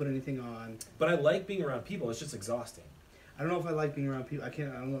don't have to put anything on. But I like being around people. It's just exhausting. I don't know if I like being around people. I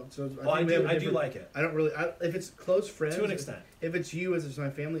don't know. So I do like it. I don't really. If it's close friends, to an extent. If it's you, as it's my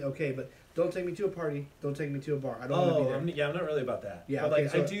family, okay. But don't take me to a party. Don't take me to a bar. I don't want to be there. I'm not really about that. Yeah, but okay,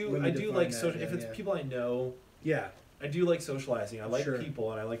 like so I do like if it's people I know. Yeah. I do like socializing. I like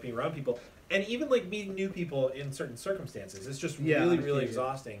people, and I like being around people, and even like meeting new people in certain circumstances. It's just really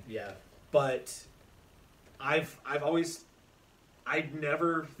exhausting. Yeah. But I've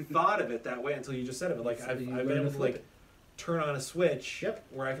never thought of it that way until you just said it. But like I've been able to like turn on a switch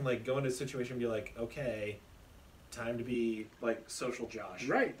where I can like go into a situation and be like, okay, time to be like social Josh,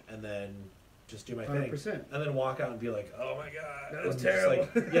 right? And then just do my 100%. thing, and then walk out and be like, oh my god, that was terrible.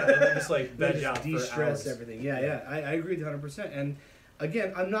 And then just like veg out de-stress for hours. Everything. Yeah. I agree with 100%. And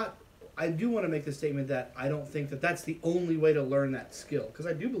again, I do want to make the statement that I don't think that that's the only way to learn that skill, because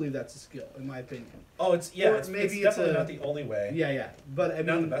I do believe that's a skill, in my opinion. Oh, it's definitely not the only way. Yeah. But I mean,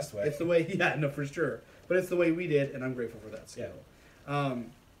 not the best way. It's the way. Yeah, no, for sure. But it's the way we did, and I'm grateful for that skill. Yeah.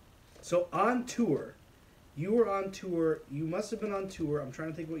 So on tour, you were on tour. You must have been on tour. I'm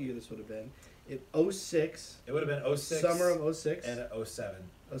trying to think what year this would have been. 06. It would have been 06. Summer of 06. And 07.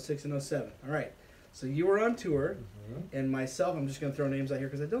 06 and 07. All right. So you were on tour, and myself, I'm just going to throw names out here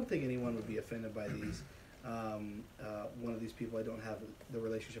because I don't think anyone would be offended by these. One of these people, I don't have the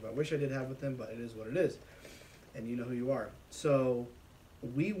relationship I wish I did have with them, but it is what it is. And you know who you are. So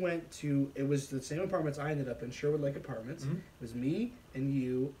we went to, it was the same apartments I ended up in, Sherwood Lake Apartments. It was me and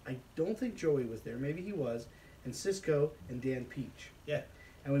you. I don't think Joey was there. Maybe he was. and Cisco and Dan Peach. Yeah.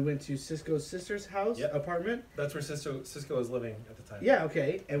 And we went to Cisco's sister's house, apartment. That's where Cisco was living at the time. Yeah,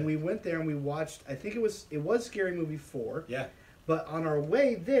 okay. And we went there and we watched, I think it was Scary Movie 4. Yeah. But on our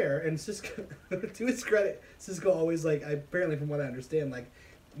way there, and Cisco, to his credit, Cisco always, like, apparently from what I understand, like,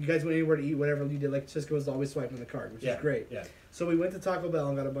 you guys went anywhere to eat, whatever you did, like, Cisco was always swiping the card, which is great. Yeah. So we went to Taco Bell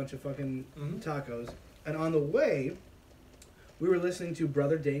and got a bunch of fucking tacos. And on the way, we were listening to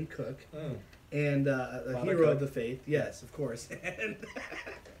Brother Dane Cook. And a hero of the faith, yes, of course. And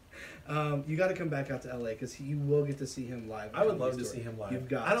you got to come back out to LA because you will get to see him live. I would love to see him live. You've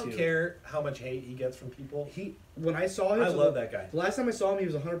got I don't care how much hate he gets from people. When I saw him, I love that guy. The last time I saw him, he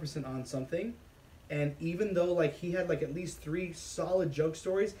was 100% on something. And even though like he had like at least 3 solid joke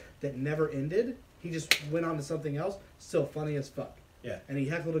stories that never ended, he just went on to something else. Still funny as fuck. Yeah. And he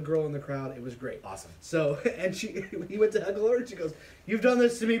heckled a girl in the crowd. It was great. Awesome. So, and he went to heckle her and she goes, "You've done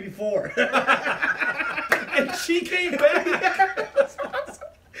this to me before." And she came back.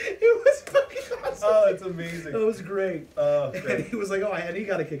 It was fucking awesome. Oh, it's amazing. It was great. Oh, and great. he was like, and he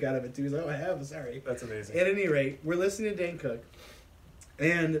got a kick out of it too. He's like, "Oh, I have, sorry." That's amazing. At any rate, we're listening to Dane Cook.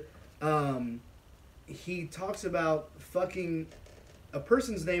 And he talks about fucking a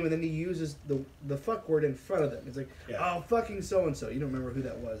person's name, and then he uses the fuck word in front of them. It's like, "Oh, fucking so and so." You don't remember who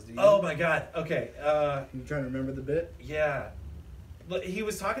that was, do you? Oh my god. Okay. You trying to remember the bit? Yeah. He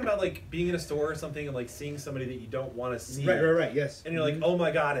was talking about like being in a store or something and like seeing somebody that you don't want to see. Right. Yes. And you're like, "Oh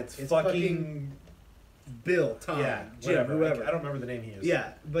my god, it's fucking Bill, Tom, Jim, whatever. whoever." I don't remember the name he used.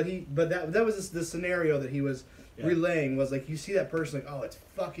 Yeah, but that was the scenario that he was relaying was like, you see that person like, "Oh, it's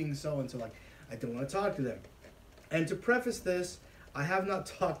fucking so and so." Like, I don't want to talk to them. And to preface this, I have not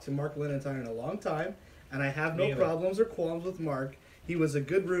talked to Mark Lenentine in a long time, and I have no problems or qualms with Mark. He was a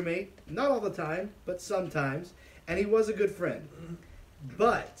good roommate, not all the time, but sometimes, and he was a good friend.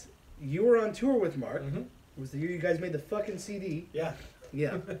 But you were on tour with Mark. It was the year you guys made the fucking CD. Yeah.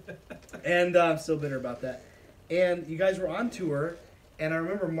 Yeah. And I'm still bitter about that. And you guys were on tour, and I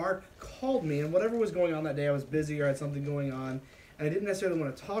remember Mark called me, and whatever was going on that day, I was busy or had something going on, and I didn't necessarily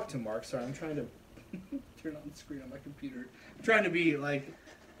want to talk to Mark. Sorry, I'm trying to turn on the screen on my computer. I'm trying to be like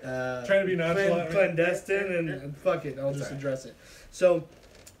trying to be nonchalant, clandestine, and fuck it, I'll just address it. So,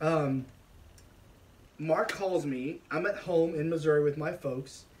 Mark calls me. I'm at home in Missouri with my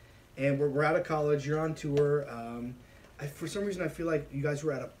folks, and we're out of college. You're on tour. For some reason, I feel like you guys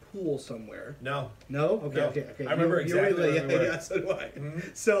were at a pool somewhere. No. No? Okay, no. okay. I remember exactly where we were. Yeah, so do I.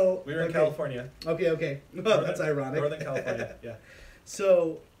 So we were in California. Okay. Oh, that's ironic. Northern California, yeah.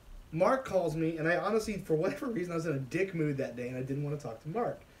 So Mark calls me, and I honestly, for whatever reason, I was in a dick mood that day, and I didn't want to talk to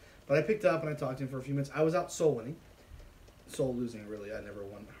Mark. But I picked up, and I talked to him for a few minutes. I was out soul winning. Soul losing, really. I never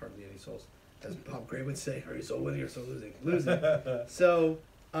won hardly any souls. As Bob Gray would say, "Are you soul winning or soul losing?" Losing. So,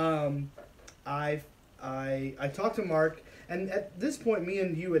 I talked to Mark, and at this point, me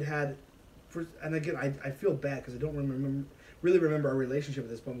and you had, and again, I feel bad because I don't really remember our relationship at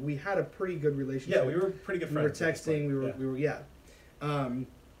this point. But we had a pretty good relationship. Yeah, we were pretty good friends. We were texting. We were.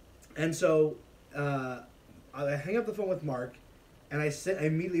 And so I hang up the phone with Mark, and I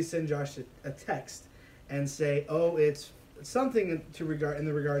immediately send Josh a text and say, "Oh, it's something in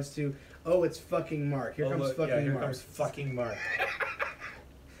regards to, oh, it's fucking Mark. Here comes fucking Mark."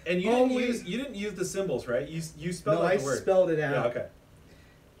 And you didn't use the symbols, right? You spelled out the word. I spelled it out. Yeah, okay.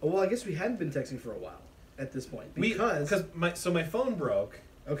 Well, I guess we hadn't been texting for a while at this point because my phone broke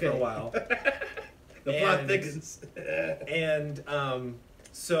for a while. The plot thickens. And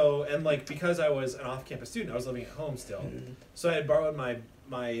because I was an off-campus student, I was living at home still. So I had borrowed my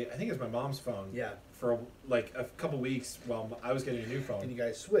I think it was my mom's phone. Yeah. For like a couple weeks while I was getting a new phone. And you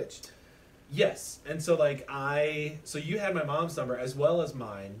guys switched. Yes, and so so you had my mom's number as well as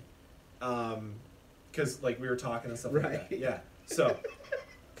mine, because like we were talking and stuff like that. Yeah. So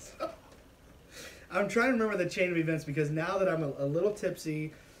I'm trying to remember the chain of events because now that I'm a little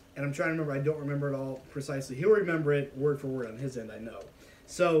tipsy, and I'm trying to remember, I don't remember it all precisely. He'll remember it word for word on his end, I know.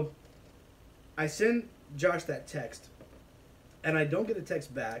 So I send Josh that text, and I don't get a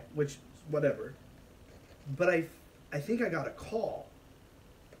text back, which whatever. But I think I got a call.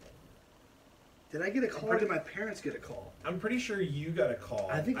 Did I get a call or did my parents get a call? I'm pretty sure you got a call.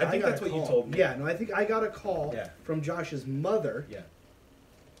 I think that's what you told me. Yeah, no, I think I got a call from Josh's mother. Yeah.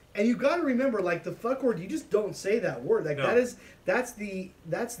 And you got to remember, like, the fuck word, you just don't say that word. Like, that's the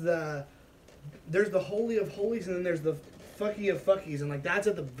there's the holy of holies, and then there's the fucky of fuckies, and like that's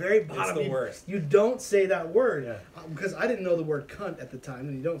at the very bottom. It's the worst. You don't say that word. Yeah. Because I didn't know the word cunt at the time,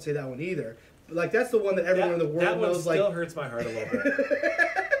 and you don't say that one either. But, like, that's the one that everyone in the world knows. That still hurts my heart a little bit.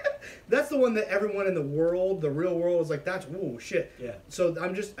 That's the one that everyone in the world, the real world, is like, that's, ooh, shit. Yeah. So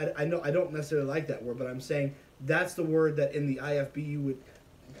I'm just, I know, I don't necessarily like that word, but I'm saying That's the word that in the IFB you would...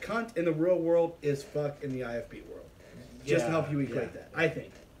 Cunt in the real world is fuck in the IFB world. Just to help you equate that, I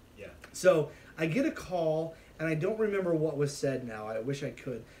think. Yeah. So I get a call, and I don't remember what was said now. I wish I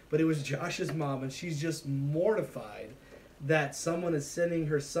could. But it was Josh's mom, and she's just mortified that someone is sending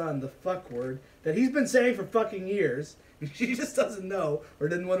her son the fuck word that he's been saying for fucking years. She just doesn't know or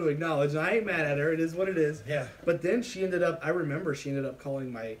didn't want to acknowledge. And I ain't mad at her. It is what it is. Yeah. But then she ended up, I remember she ended up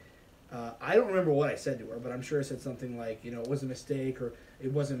calling my... I don't remember what I said to her, but I'm sure I said something like, it was a mistake or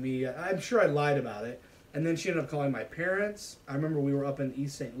it wasn't me. I'm sure I lied about it. And then she ended up calling my parents. I remember we were up in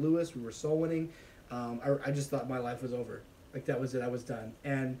East St. Louis. We were soul winning. I just thought my life was over. Like, that was it. I was done.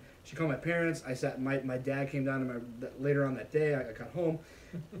 And she called my parents. I sat. My dad came down to later on that day. I got home.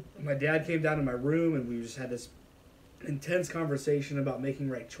 My dad came down to my room, and we just had this intense conversation about making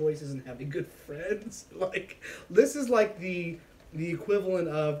right choices and having good friends. Like, this is like the equivalent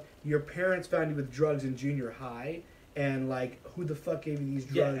of your parents found you with drugs in junior high. And, like, who the fuck gave you these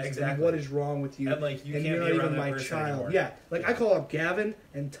drugs? Yeah, exactly. And what is wrong with you? And, like, you can't you're be not around even that my person child. anymore. Yeah. Like, I call up Gavin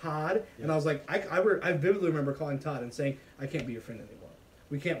and Todd, and I was like, I vividly remember calling Todd and saying, I can't be your friend anymore.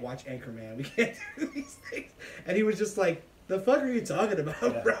 We can't watch Anchorman. We can't do these things. And he was just like, the fuck are you talking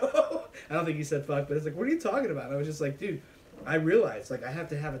about, bro? I don't think he said fuck, but it's like, what are you talking about? And I was just like, dude, I realized, like, I have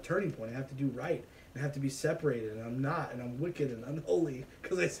to have a turning point. I have to do right. I have to be separated, and I'm not, and I'm wicked and unholy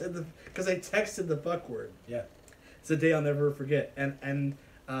because I texted the fuck word. Yeah. It's a day I'll never forget. And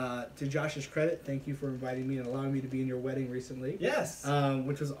to Josh's credit, thank you for inviting me and allowing me to be in your wedding recently. Yes.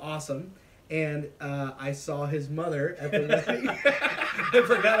 Which was awesome. And I saw his mother at the wedding. I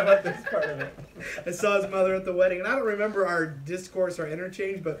forgot about this part of it. I saw his mother at the wedding. And I don't remember our discourse, our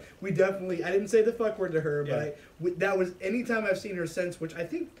interchange, but we definitely... I didn't say the fuck word to her, but that was... Anytime I've seen her since, which I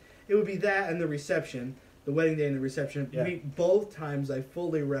think it would be that and the reception, the wedding day and the reception. Yeah. Both times I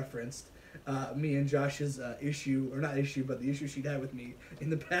fully referenced me and Josh's issue, or not issue, but the issue she'd had with me in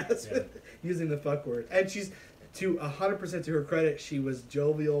the past with using the fuck word. And she's, to 100% to her credit, she was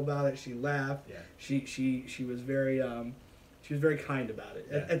jovial about it. She laughed. Yeah. She was very kind about it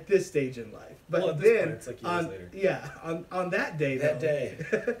at this stage in life. But at this then point, it's like years later. Yeah, on that day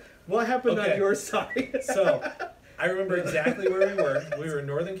That what happened on your side? So I remember exactly where we were. We were in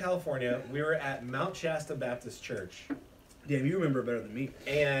Northern California. We were at Mount Shasta Baptist Church. Damn, you remember better than me.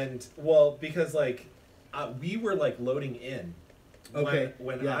 And, well, because, like, we were, like, loading in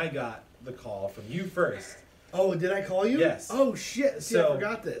when I got the call from you first. Oh, did I call you? Yes. Oh, shit. See, I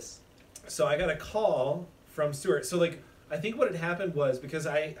forgot this. So I got a call from Stuart. So, like, I think what had happened was, because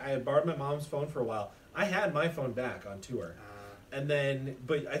I had borrowed my mom's phone for a while, I had my phone back on tour. And then,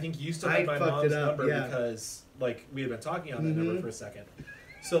 but I think you still had my mom's number because, like, we had been talking on that number for a second.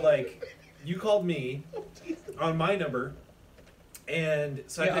 So, like, you called me on my number, and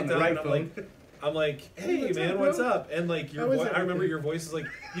so I picked up, and I'm like, hey, man, what's up? And, like, your voice, I remember your voice was like,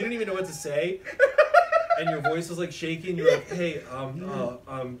 you didn't even know what to say, and your voice was, like, shaking. You're like, hey,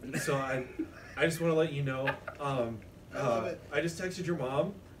 so I just want to let you know, I just texted your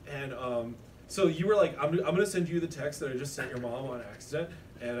mom, and, so you were like, I'm going to send you the text that I just sent your mom on accident,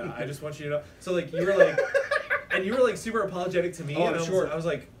 and I just want you to know. So, like, you were like, and you were, like, super apologetic to me, and I was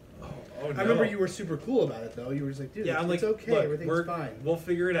like, oh, no. I remember you were super cool about it, though. You were just like, dude, I'm it's like, okay, look, everything's fine. We'll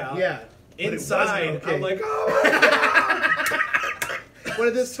figure it out. Yeah. Inside, okay. I'm like, oh, my God. What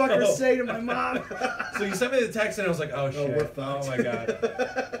did this fucker say to my mom? So you sent me the text, and I was like, oh, shit. We're fucked. Oh, my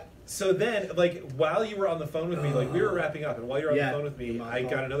God. So then, like, while you were on the phone with me, like, we were wrapping up, and while you were on the phone with me, I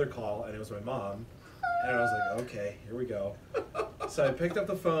got another call, and it was my mom. And I was like, okay, here we go. So I picked up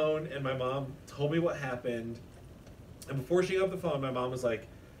the phone, and my mom told me what happened. And before she got off the phone, my mom was like,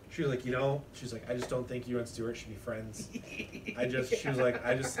 she's like, I just don't think you and Stuart should be friends. She was like,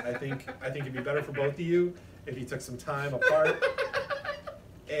 I think it'd be better for both of you if you took some time apart.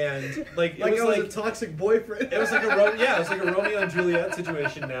 And like it was like a toxic boyfriend. It was like a Romeo and Juliet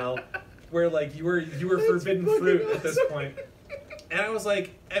situation now, where like you were forbidden fruit at this point. And I was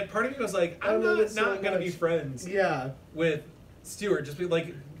like, and part of me was like, I'm not gonna be friends. With Stuart, just be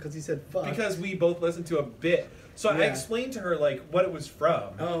like, because he said fuck. Because we both listened to a bit. So I explained to her like what it was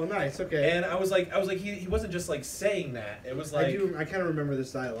from. Oh, nice. Okay. And I was like, he wasn't just like saying that. It was like I kind of remember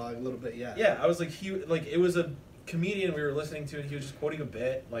this dialogue a little bit. Yeah. Yeah, I was like it was a comedian we were listening to, and he was just quoting a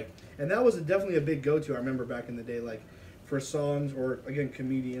bit like. And that was definitely a big go-to. I remember back in the day, like for songs or again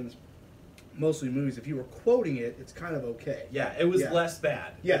comedians, mostly movies. If you were quoting it, it's kind of okay. Yeah, it was less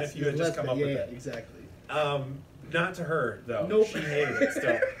bad than if you had just come up with it. Exactly. Not to her though. Nope. She hated it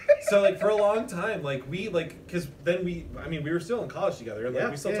still. So like for a long time, like we because then we were still in college together.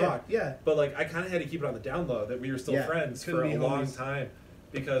 Like we still talked. Yeah. But like I kind of had to keep it on the down low that we were still friends for a long time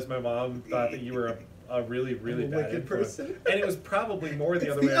because my mom thought that you were a really, really bad wicked influence. person. And it was probably more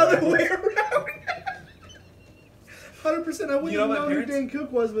the other the way other around. way around. 100%. I wouldn't You know, my have known who parents- Dan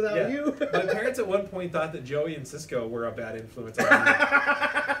Cook was without Yeah. you. My parents at one point thought that Joey and Cisco were a bad influence on me.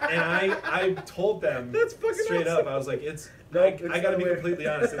 And I told them That's fucking straight awesome. up, I was like, Nope, it's I gotta the be way- completely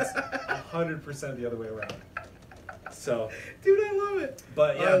honest, it's 100% the other way around. So, Dude, I love it.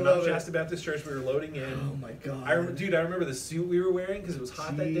 but I yeah, love Mount it. Shasta Baptist Church, we were loading in. Oh my god. I remember the suit we were wearing because it was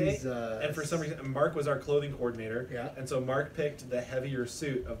hot that day. Jesus. And for some reason, Mark was our clothing coordinator. Yeah. And so Mark picked the heavier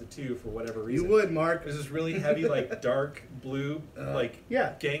suit of the two for whatever You reason. would, Mark. It was this really heavy, like dark blue, like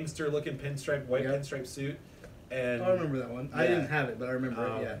yeah. gangster looking pinstripe, white Yep. pinstripe suit. And I remember that one. I Yeah. didn't have it, but I remember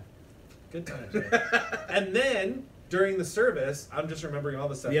it, yeah. Good times. Man. And then during the service, I'm just remembering all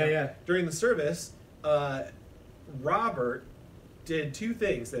this stuff. Yeah, now. yeah. During the service, Robert did two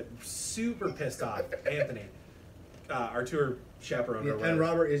things that super pissed off Anthony, our tour chaperone. Yeah, or whatever. and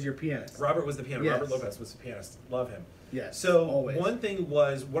Robert is your pianist. Robert was the piano. Yes. Robert Lopez was the pianist. Love him. Yes. So always. one thing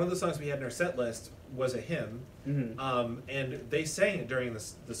was one of the songs we had in our set list was a hymn, Mhm. and they sang it during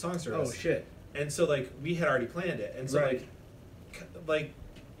the song service. Oh shit. And so like we had already planned it, and so Right. like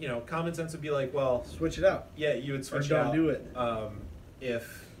you know, common sense would be like, well, Switch it out. yeah, you would switch Or don't out. do it.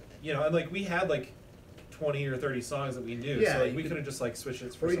 If you know, and like we had like 20 or 30 songs that we knew, Yeah, so like you we could- could have just like switched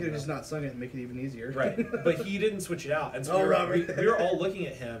it for Or you could something have just else. not sung it and make it even easier. Right, but he didn't switch it out, and so Oh, we, were, Robert. we were all looking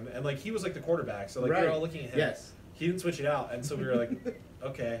at him, and like he was like the quarterback, so like we Right. were all looking at him. Yes. He didn't switch it out, and so we were like,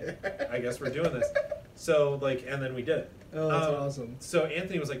 okay, I guess we're doing this. So like, and then we did it. Oh, that's awesome. So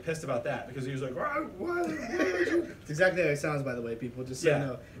Anthony was like pissed about that because he was like, why did you? It's exactly how it sounds, by the way, people. Just so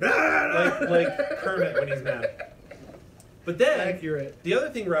Yeah. you know. like Kermit when he's mad. But then Accurate. the other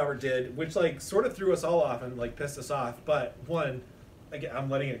thing Robert did, which like sort of threw us all off and like pissed us off, but one, again, I'm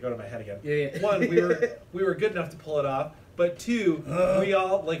letting it go to my head again. Yeah. One, we were good enough to pull it off, but two, we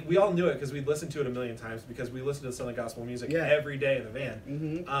all knew it because we listened to it a million times because we listened to Southern gospel music Yeah. every day in the van.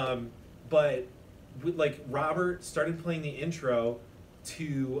 Mm-hmm. But like Robert started playing the intro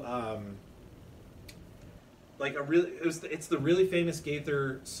to like it's the really famous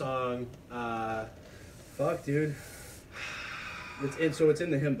Gaither song. Fuck, dude. So it's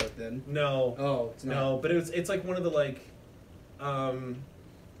in the hymn book then. No. Oh, it's not. No, but it's like one of the like,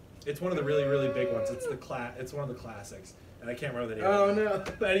 it's one of the really really big ones. It's one of the classics, and I can't remember the name. Oh of it. no.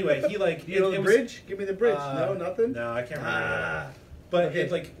 But anyway, he like You know it the was- bridge? Give me the bridge. No, nothing. No, I can't remember. Ah. But Okay.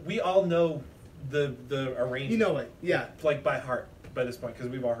 it, like we all know the arrangement. You know it. Yeah. Like by heart by this point because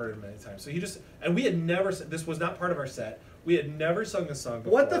we've all heard it many times. So he just and we had never. This was not part of our set. We had never sung this song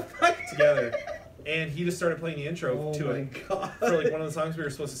before. What the fuck? Together. And he just started playing the intro Oh to my it god. for like one of the songs we were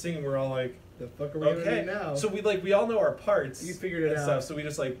supposed to sing, and we're all like, The fuck are we okay. gonna do now? So we all know our parts. You figured it and out. Stuff, so we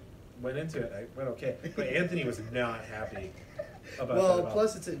just like went into it. I went okay, but Anthony was not happy about that. well, at all.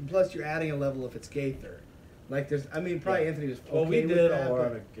 plus you're adding a level if it's Gaither. Like there's, I mean, probably Yeah. Anthony was okay well, we with did that, a lot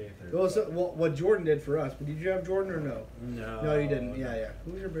but- of Gaither. Well, what Jordan did for us. But did you have Jordan or no? No, No, you didn't. Yeah, yeah.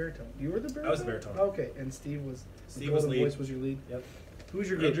 Who was your baritone? You were the baritone. I was the baritone. Okay, and Steve was. Steve the was golden lead. voice was your lead. Yep. Who's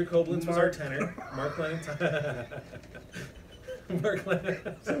your group? Andrew Koblenz was our Mark- tenor. Mark Lennon. Mark Lennon.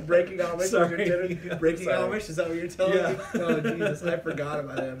 So Breaking Amish was Sorry. your tenor? Breaking Sorry. Amish, is that what you're telling Yeah. me? Oh Jesus, I forgot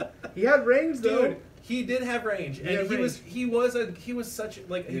about him. He had range though. Dude, he did have range, and had he range. was such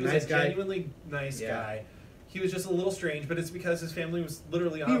like he He's a was nice a guy. genuinely nice Yeah. guy. He was just a little strange, but it's because his family was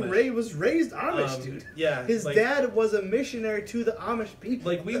literally He Amish. was raised Amish, dude. Yeah, His like, dad was a missionary to the Amish people.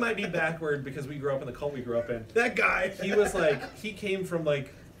 Like we might be backward because we grew up in the cult we grew up in. that guy. He was like he came from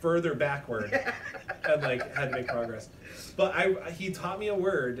like further backward and like had to make progress. But he taught me a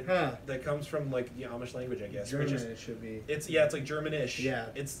word Huh. that comes from like the Amish language, I guess. German, Which is it should be. it's like Germanish. Yeah.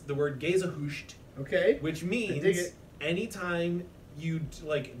 It's the word Gesehuscht, Okay. which dig means it. anytime you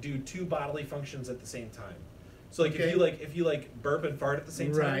like do two bodily functions at the same time. So like Okay. if you burp and fart at the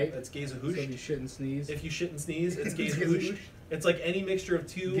same time, Right. that's So if Gesehuscht. you shit and sneeze. If you shit and sneeze, it's It's Gesehuscht. Gesehuscht. It's like any mixture of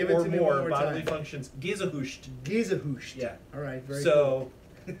two Give it or to me more one more bodily time. functions. Gesehuscht. Gesehuscht. Yeah. All right. Very So,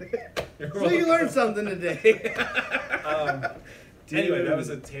 cool. you're So you welcome. learned something today. Anyway, that Dude. was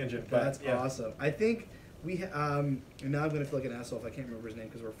a tangent. But That's yeah. awesome. I think we and now I'm gonna feel like an asshole if I can't remember his name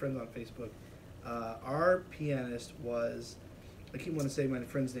because we're friends on Facebook. Our pianist was, I keep wanting to say my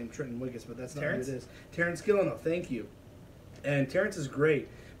friend's name Trenton Wiggins, but that's not Terrence? who it is. Terrence Gillino, thank you. And Terrence is great,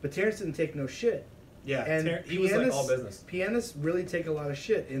 but Terrence didn't take no shit. Yeah, And he was like all business. Pianists really take a lot of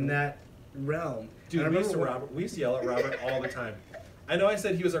shit in that realm. Dude, And I remember we used to yell at Robert all the time. I know I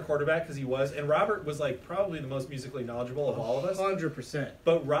said he was our quarterback because he was, and Robert was like probably the most musically knowledgeable of all of us. 100%.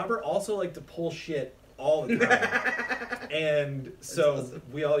 But Robert also liked to pull shit all the time. And so awesome.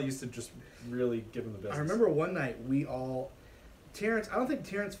 we all used to just really give him the business. I remember one night we all Terrence, I don't think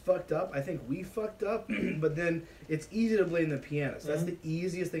Terrence fucked up. I think we fucked up. But then it's easy to blame the pianist. That's the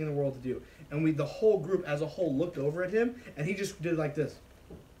easiest thing in the world to do. And the whole group as a whole looked over at him, and he just did like this.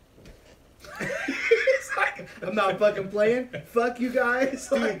 It's like, I'm not fucking playing. Fuck you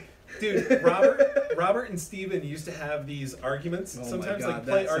guys. Like, dude, Robert and Steven used to have these arguments. Oh sometimes my God, like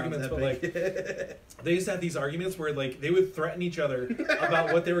play that arguments, sounds but like they used to have these arguments where like they would threaten each other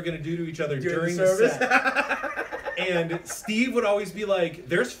about what they were going to do to each other during the service. set. And Steve would always be like,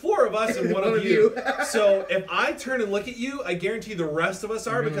 "There's 4 of us and one of you. So if I turn and look at you, I guarantee the rest of us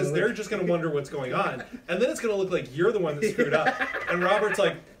are, because they're just going to wonder what's going on, and then it's going to look like you're the one that screwed up." And Robert's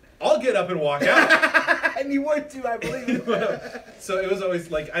like, "I'll get up and walk out." And you would too, I believe. So it was always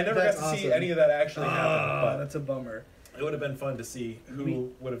like I never That's got to see awesome. any of that actually happen. But That's a bummer. it would have been fun to see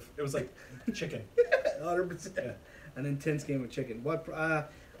who would have. It was like chicken. 100%. Yeah. An intense game of chicken. What?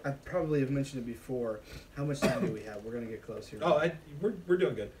 I probably have mentioned it before. How much time do we have? We're gonna get close here. Oh, we're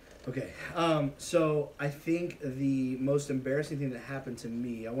doing good. Okay. So I think the most embarrassing thing that happened to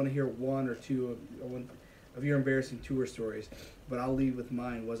me. I want to hear one or two of your embarrassing tour stories, but I'll lead with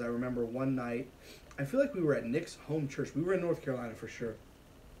mine. I remember one night. I feel like we were at Nick's home church. We were in North Carolina for sure,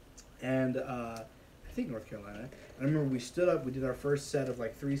 and I think North Carolina. And I remember we stood up. We did our first set of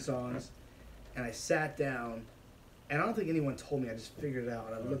like 3 songs, and I sat down. And I don't think anyone told me. I just figured it out.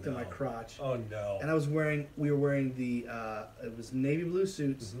 And I looked at my crotch. Oh no! And we were wearing the it was navy blue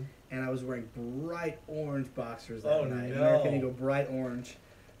suits, and I was wearing bright orange boxers that night. No. American Eagle bright orange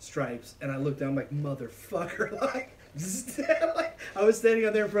stripes. And I looked down, I'm like, motherfucker! Like, I was standing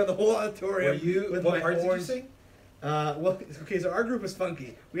out there in front of the whole auditorium. Were you? With What my part did you orange. sing? Well, okay. So our group was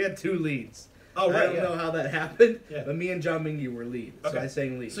funky. We had 2 leads. Oh right. I don't know how that happened. Yeah. But me and John Mingy were lead. So Okay. I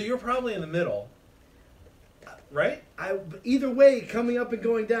sang lead. So you were probably in the middle, right? Either way, coming up and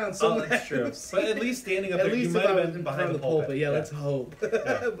going down. Oh, that's true. But at least standing up At there, you least might if I have was been in behind front the of the pulpit. pulpit. Yeah, let's hope.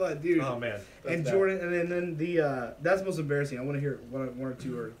 Yeah. But dude, Oh man. That's and bad. Jordan, and then the that's the most embarrassing. I want to hear one or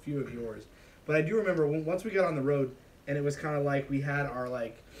two or a few of yours. But I do remember once we got on the road, and it was kind of like we had our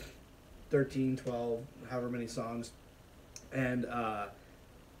like 13, 12, however many songs, and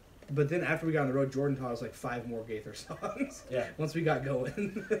but then after we got on the road, Jordan taught us like 5 more Gaither songs. Yeah. Once we got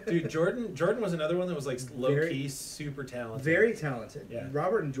going. Dude, Jordan was another one that was like low key, super talented. Very talented. Yeah.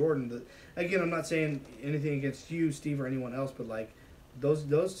 Robert and Jordan. Again, I'm not saying anything against you, Steve, or anyone else, but like those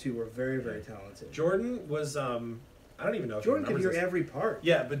 2 were very, very talented. Jordan was I don't even know if Jordan he could remembers hear this. every part.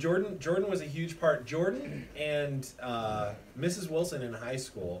 Yeah, but Jordan was a huge part. Jordan and Mrs. Wilson in high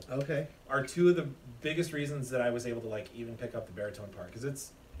school Okay. are 2 of the biggest reasons that I was able to like even pick up the baritone part, because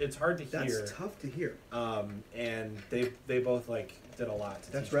it's hard to hear. That's tough to hear. And they both like did a lot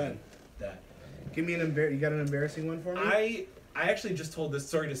to That's teach rad. me that. Give me you got an embarrassing one for me? I actually just told this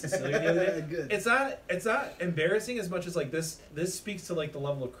story to Cecilia the other day. Good. It's not embarrassing as much as like this speaks to like the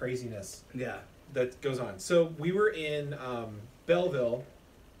level of craziness Yeah. that goes on. So we were in Belleville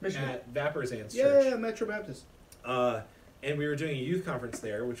Michigan. at Vapor-Zan's Yeah, church. Metro Baptist. And we were doing a youth conference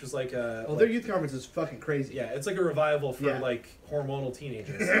there, which was like a Their youth conference is fucking crazy. yeah, it's like a revival for Yeah. like hormonal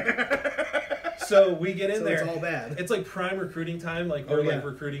teenagers. So we get in So there. it's all bad. It's like prime recruiting time. Like Oh, we're yeah. like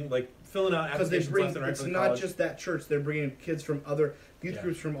recruiting, like filling out Because they applications bring, left and right it's for the not college. just that church. They're bringing kids from other youth Yeah.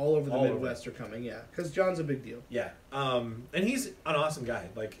 groups from all over the All over. Midwest are coming. Yeah, because John's a big deal. Yeah, and he's an awesome guy.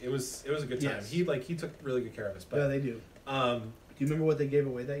 Like it was a good time. Yes. He took really good care of us. But Yeah, they do. um, Do you remember what they gave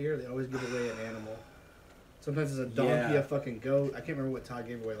away that year? They always give away an animal. Sometimes it's a donkey, Yeah. a fucking goat. I can't remember what Todd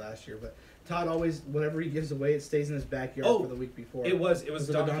gave away last year, but Todd always, whatever he gives away, it stays in his backyard Oh, for the week before. it was it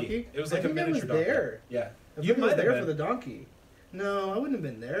donkey. a donkey? It was I like a think I was miniature donkey. there. Yeah, I you think I might was have there been. for the donkey. No, I wouldn't have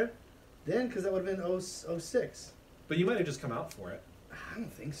been there then, because that would have been 06. But you might have just come out for it. I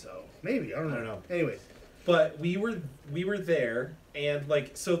don't think so. Maybe, I don't know. I don't know. Anyways, But we were there, and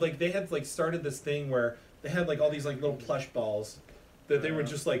like so like they had like started this thing where they had like all these like little plush balls that they would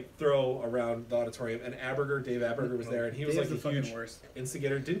just like throw around the auditorium. And Dave Aberger was there, and he was Dave's like the a huge fucking worst.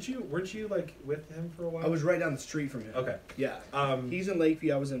 instigator. Weren't you like with him for a while? I was right down the street from him. Okay. Yeah. He's in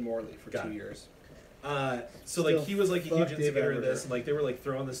Lakeview. I was in Morley for Got 2 it. years. So like Still he was like a fuck huge Dave instigator of Aberger. this, and like they were like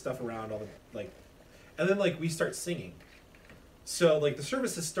throwing this stuff around all the like, and then like we start singing. So like the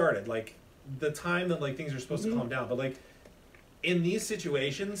service has started, like the time that like things are supposed to calm down, but like in these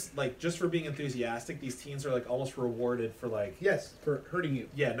situations, like just for being enthusiastic, these teens are like almost rewarded for like Yes, for hurting you.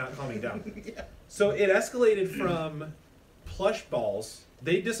 yeah, not calming down. Yeah. So it escalated from plush balls,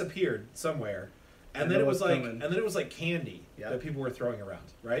 they disappeared somewhere, and I then know it was what's like coming. candy Yeah. that people were throwing around,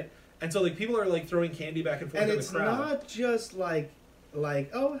 right? And so like people are like throwing candy back and forth And in it's the crowd. not just like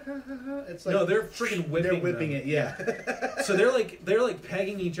like, oh, ha, ha, ha. It's like no, they're freaking whipping. They're whipping them. it, yeah. So they're like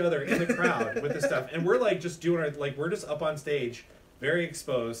pegging each other in the crowd with this stuff, and we're like just doing our we're just up on stage, very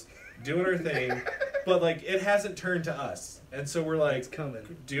exposed, doing our thing, but like it hasn't turned to us, and so we're like, it's coming.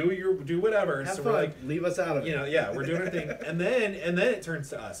 Do whatever. Have so fun. we're like, leave us out of it. you know, yeah, we're doing our thing, and then it turns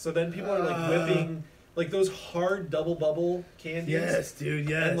to us. So then people are like whipping like those hard double bubble candies. Yes, dude.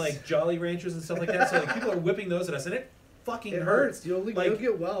 Yes. And like Jolly Ranchers and stuff like that. So like people are whipping those at us, and it fucking it hurts. You'll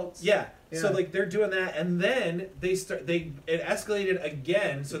get welts. Yeah. Yeah. So like they're doing that, and then it escalated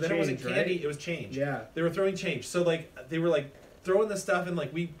again. So then it wasn't candy; right? it was change. Yeah. They were throwing change. So like they were like throwing the stuff, and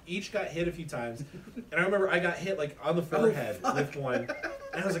like we each got hit a few times. And I remember I got hit like on the forehead with one,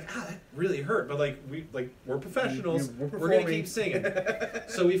 and I was like, that really hurt. But like we're professionals. We're gonna keep singing.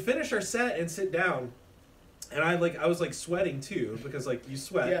 So we finish our set and sit down. And I was like sweating too, because like you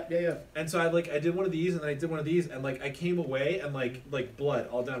sweat. Yeah. And so I did one of these, and then I did one of these, and like I came away and like blood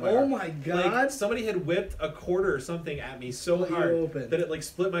all down my arm. arm. My God! Like somebody had whipped a quarter or something at me so hard that it like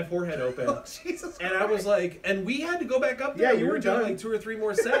split my forehead open. Oh, Jesus! And I was like, and we had to go back up there. Yeah, we were doing like 2 or 3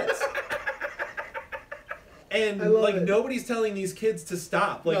 more sets. And like nobody's telling these kids to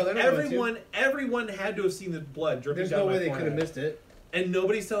stop. Like everyone had to have seen the blood dripping down my forehead. There's no way they could have missed it. And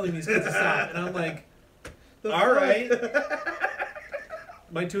nobody's telling these kids to stop. And I'm like, all right.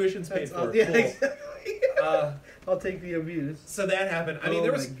 My tuition's paid for. Yeah, cool. exactly. I'll take the abuse. So that happened. I mean,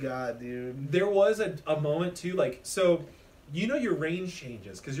 there was. Oh my God, dude. There was a moment too, like so. You know your range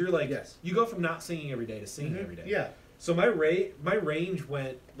changes because you're like you go from not singing every day to singing every day. Yeah. So my range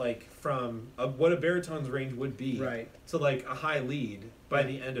went like from what a baritone's range would be to like a high lead by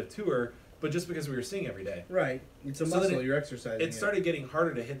the end of tour, but just because we were singing every day. Right. It's a muscle. You're exercising. It started getting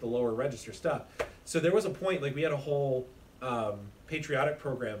harder to hit the lower register stuff. So there was a point like we had a whole patriotic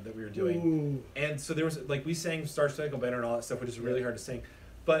program that we were doing. Ooh. And so there was like we sang Star Spangled Banner and all that stuff, which is really hard to sing.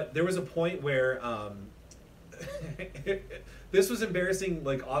 But there was a point where this was embarrassing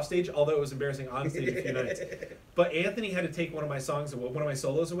like off stage, although it was embarrassing on stage a few nights. But Anthony had to take one of my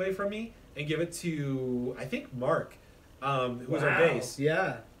solos away from me and give it to I think Mark, who was our bass.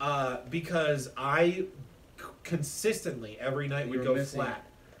 Yeah. Because I consistently every night would go flat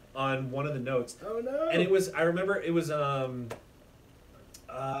on one of the notes. Oh no! And I remember it was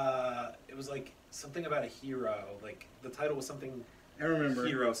like something about a hero. Like the title was something. I remember.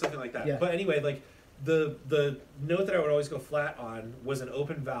 Hero, something like that. Yeah. But anyway, like the note that I would always go flat on was an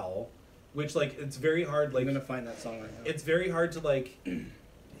open vowel, which like it's very hard. Like I'm gonna find that song right now. It's very hard to like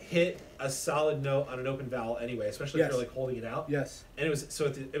hit a solid note on an open vowel anyway, especially if you're like holding it out. Yes. And it was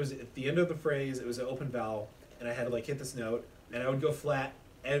at the end of the phrase. It was an open vowel, and I had to like hit this note, and I would go flat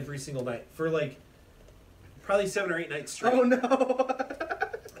every single night for like probably 7 or 8 nights straight. Oh no!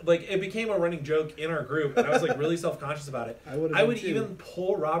 Like it became a running joke in our group, and I was like really self-conscious about it. I would even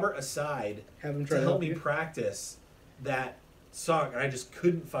pull Robert aside to help me practice that song, and I just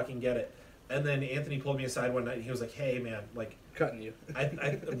couldn't fucking get it. And then Anthony pulled me aside one night, and he was like, "Hey man, like cutting you.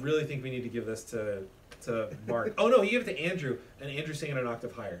 I really think we need to give this to Mark." Oh no, he gave it to Andrew, and Andrew sang it an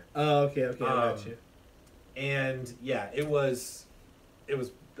octave higher. Oh okay, I got you. And yeah,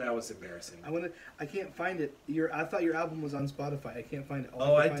 that was embarrassing. I can't find it. I thought your album was on Spotify. I can't find it.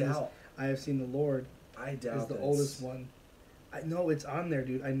 I doubt. I Have Seen the Lord. I doubt is the oldest one. I know it's on there,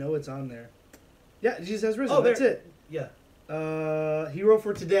 dude. I know it's on there. Yeah, Jesus Has Risen. That's it. Yeah. Hero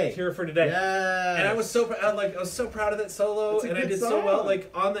for Today. Hero for Today. Yeah. And I was so proud of that solo, and I did so well. Like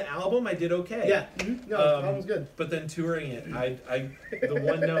on the album, I did okay. Yeah. Mm-hmm. No, the album was good. But then touring it, the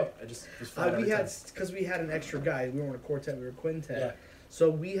one note, I just was flat every time. Because we had an extra guy. We weren't a quartet. We were a quintet. Yeah. So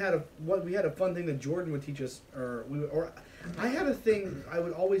we had a fun thing that Jordan would teach us, I had a thing I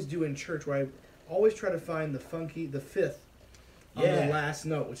would always do in church where I always try to find the fifth on the last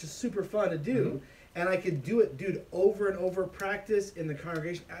note, which is super fun to do. Mm-hmm. And I could do it, dude, over and over, practice in the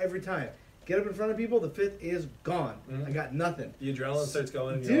congregation every time. Get up in front of people, the fifth is gone. Mm-hmm. I got nothing. The adrenaline starts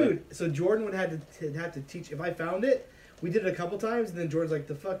going. Dude, so Jordan would have to teach. If I found it, we did it a couple times, and then Jordan's like,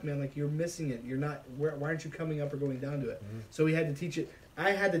 "The fuck, man! Like you're missing it. You're not. Why aren't you coming up or going down to it?" Mm-hmm. So we had to teach it.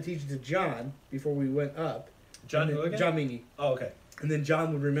 I had to teach it to John before we went up. John who again? John Meany. Oh, okay. And then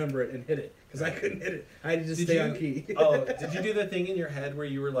John would remember it and hit it because I couldn't hit it. I had to just stay on key. Did you do the thing in your head where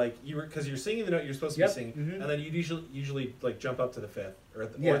you were because you're singing the note you're supposed to be singing, and then you usually like jump up to the fifth or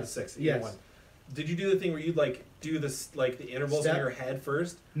the sixth, either one. Did you do the thing where you'd like do this like the intervals in your head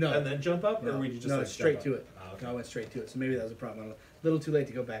first, and then jump up, or would you just straight to it? Oh, okay. No, I went straight to it. So maybe that was a problem. I'm a little too late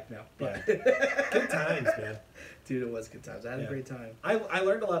to go back now. But good times, man. Dude, it was good times. I had a great time. I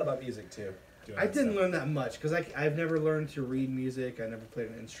learned a lot about music too. I didn't learn that much because I've never learned to read music. I never played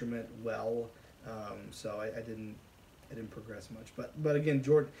an instrument well, so I didn't. it didn't progress much. But again,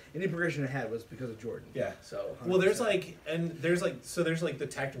 Jordan, any progression it had was because of Jordan. Yeah. So 100%. Well, there's like the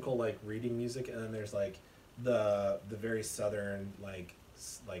technical like reading music, and then there's like the very southern like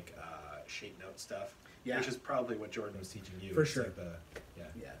shape note stuff. Yeah. Which is probably what Jordan was teaching you. For It's sure. Like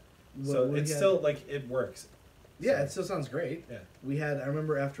yeah. Well, So it's still like it works. Yeah, So- it still sounds great. Yeah. I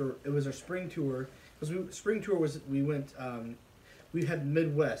remember after it was our spring tour, because we went, we had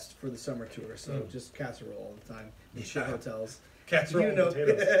Midwest for the summer tour, so just casserole all the time in shit hotels. Casserole and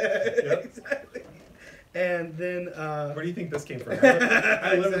potatoes. Yep. Exactly. And then Where do you think this came from?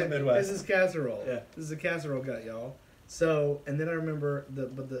 I live in the Midwest. This is casserole. Yeah. This is a casserole gut, y'all. So, and then I remember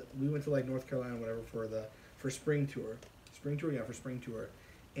we went to like North Carolina, whatever, for spring tour, for spring tour,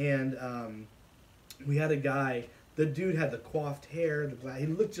 and we had a guy. The dude had the coiffed hair, he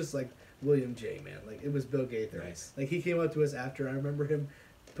looked just like William J. Man, like it was Bill Gaither. Nice. Like he came up to us after. I remember him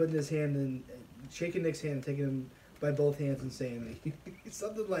putting his hand in, shaking Nick's hand, and taking him by both hands and saying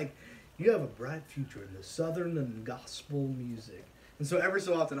something like, "You have a bright future in the Southern and gospel music." And so every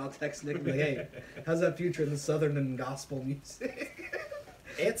so often I'll text Nick and be like, "Hey, how's that future in the Southern and gospel music?"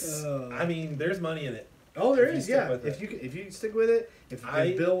 It's. I mean, there's money in it. Oh, there If you is. stick Yeah. with If you stick with it, if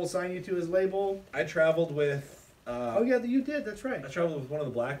Bill will sign you to his label. I traveled with. Oh yeah, you did. That's right. I traveled with one of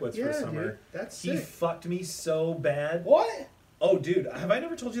the Blackwoods for Yeah, a summer. dude. That's He sick. fucked me so bad. What? Oh, dude, have I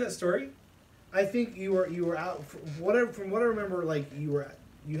never told you that story? I think you were out from what I remember. Like you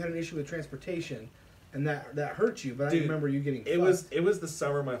had an issue with transportation, and that hurt you. But Dude, I remember you getting. It was the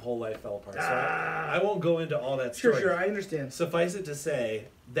summer my whole life fell apart. So I won't go into all that story. Sure, I understand. Suffice it to say,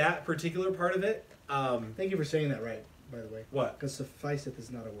 that particular part of it. Thank you for saying that right, by the way. What? Because suffice it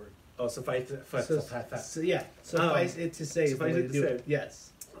is not a word. Oh, suffice it. Suffice it to say. Is the way to do it.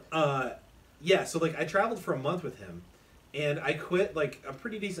 Yes. Yeah. So like, I traveled for a month with him, and I quit like a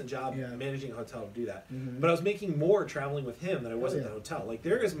pretty decent job Yeah. managing a hotel to do that. Mhm. But I was making more traveling with him than I was Oh, at the yeah. hotel. Like,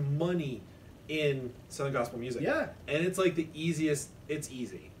 there is money in Southern gospel music. Yeah. And it's like the easiest. It's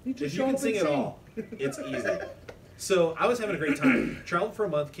easy. You just If you show can up sing and it sing. all, it's easy. So I was having a great time. Traveled for a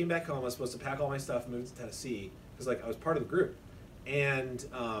month, came back home. I was supposed to pack all my stuff and move to Tennessee because like I was part of the group. And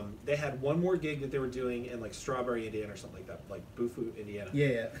they had one more gig that they were doing in like Strawberry, Indiana, or something like that, like Bufu, Indiana.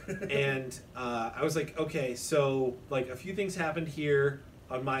 Yeah. And I was like, okay, so like a few things happened here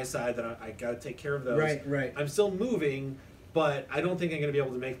on my side that I got to take care of those. Right. I'm still moving, but I don't think I'm going to be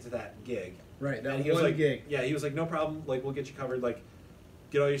able to make it to that gig. Right. That And he was one like, gig. yeah, he was like, no problem. Like, we'll get you covered. Like,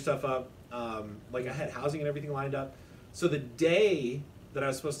 get all your stuff up. Like, I had housing and everything lined up. So the day that I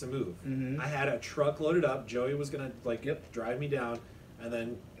was supposed to move, Mhm. I had a truck loaded up. Joey was gonna like drive me down and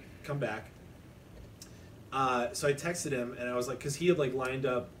then come back. So I texted him and I was like, because he had like lined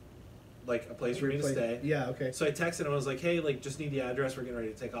up like a place for me to stay. Yeah. Okay. So I texted him. I was like, hey, like just need the address. We're getting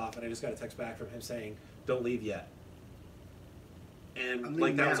ready to take off. And I just got a text back from him saying, don't leave yet. And I'm like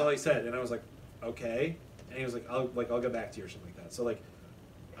leaving that was now. all he said. And I was like, okay. And he was like, I'll get back to you or something like that. So like,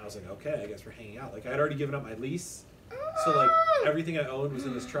 I was like, okay, I guess we're hanging out. Like I had already given up my lease. So like everything I owned was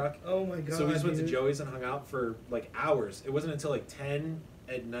in this truck. Oh my god. So we just went to dude. Joey's and hung out for like hours. It wasn't until like 10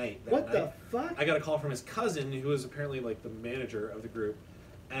 at night that What night. the fuck? I got a call from his cousin who was apparently like the manager of the group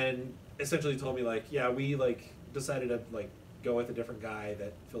and essentially told me like, yeah, we like decided to like go with a different guy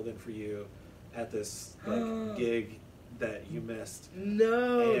that filled in for you at this like gig that you missed.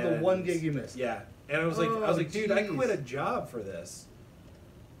 No, the And- one gig you missed. Yeah. And I was like, Oh, dude, I jeez. quit a job for this.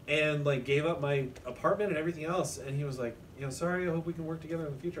 And like gave up my apartment and everything else. And he was like, sorry, I hope we can work together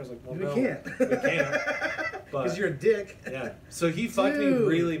in the future. I was like, well, We no, can't. we can't. But Because you're a dick. yeah. So he fucked me Dude.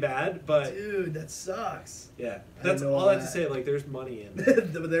 really bad, but Dude, that sucks. yeah. I That's know all I have that. to say. Like, there's money in.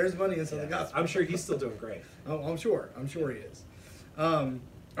 But there's money in Southern Yeah. Gospel. I'm sure he's still doing great. Oh, I'm sure he is.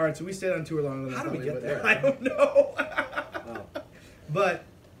 All right, so we stayed on tour longer than How I did we thought get would. there? I don't know. Wow. But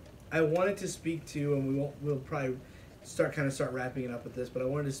I wanted to speak to, and we'll probably start wrapping it up with this. But I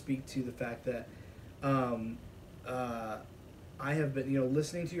wanted to speak to the fact that I have been,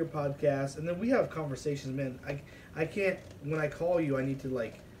 listening to your podcast, and then we have conversations. Man, I can't. When I call you, I need to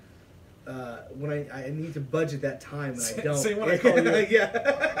like. When I need to budget that time, and I don't. Same when I call you.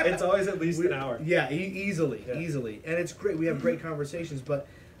 Yeah. It's always at least an hour. Yeah, easily, Yeah. and it's great. We have great conversations, but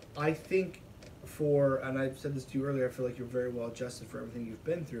I think and I said this to you earlier, I feel like you're very well adjusted for everything you've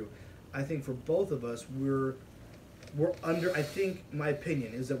been through. I think for both of us, we're under. I think my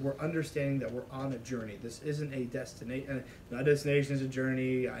opinion is that we're understanding that we're on a journey. This isn't a destination. Not a destination, is a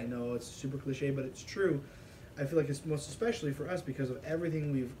journey. I know it's super cliche, but it's true. I feel like it's most especially for us because of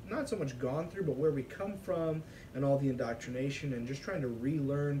everything we've not so much gone through, but where we come from and all the indoctrination and just trying to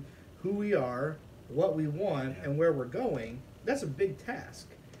relearn who we are, what we want, and where we're going. That's a big task.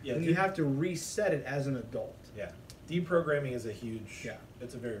 Yeah, and you have to reset it as an adult. Yeah. deprogramming is a huge. Yeah.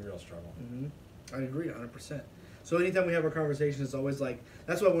 It's a very real struggle. Mm-hmm. I agree 100%. So anytime we have our conversation, it's always like,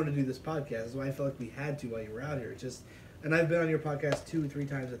 that's why I wanted to do this podcast. That's why I felt like we had to while you were out here. It's just, and I've been on your podcast 2 or 3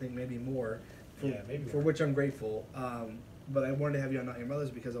 times, I think maybe more. For which I'm grateful. But I wanted to have you on Not Your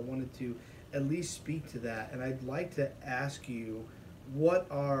Mother's because I wanted to at least speak to that. And I'd like to ask you,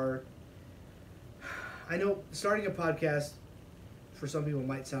 I know starting a podcast for some people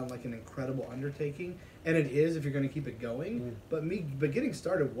might sound like an incredible undertaking, and it is if you're going to keep it going. But getting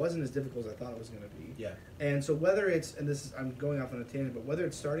started wasn't as difficult as I thought it was going to be. Yeah. And so whether it's, and this is, I'm going off on a tangent, but whether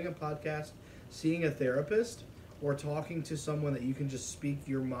it's starting a podcast, seeing a therapist, or talking to someone that you can just speak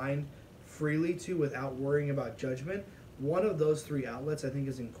your mind freely to without worrying about judgment, one of those 3 outlets I think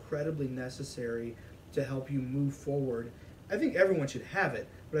is incredibly necessary to help you move forward. I think everyone should have it,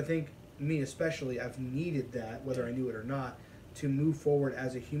 but I think me especially, I've needed that, whether I knew it or not, to move forward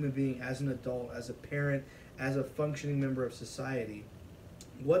as a human being, as an adult, as a parent, as a functioning member of society.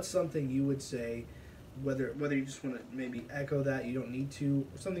 What's something you would say, whether you just want to maybe echo that, you don't need to,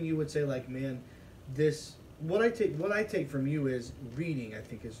 or something you would say like, man, this, what I take from you is reading, I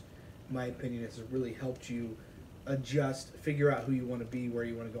think is, my opinion, has really helped you adjust, figure out who you want to be, where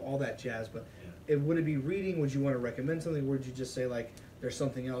you want to go, all that jazz. But would it be reading? Would you want to recommend something? Or would you just say like, there's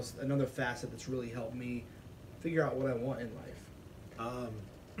something else, another facet that's really helped me figure out what I want in life?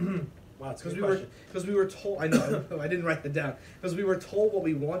 Wow, it's a good question. Because we were told, I know, I didn't write that down, because we were told what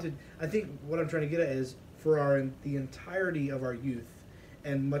we wanted. I think what I'm trying to get at is, for the entirety of our youth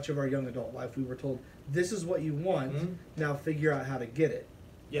and much of our young adult life, we were told, this is what you want, now figure out how to get it.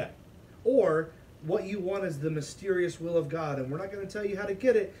 Yeah. Or, what you want is the mysterious will of God, and we're not going to tell you how to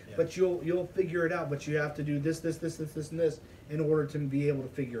get it, but you'll figure it out, but you have to do this, and this in order to be able to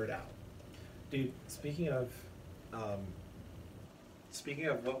figure it out. Dude, speaking of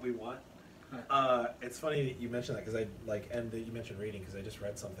what we want, it's funny that you mentioned that, because and that you mentioned reading, because I just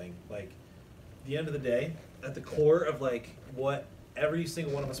read something. Like, the end of the day, at the core of like what every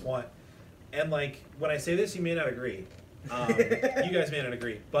single one of us want, and like when I say this, you may not agree. You guys may not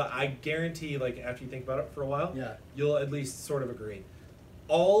agree, but I guarantee, like, after you think about it for a while, you'll at least sort of agree.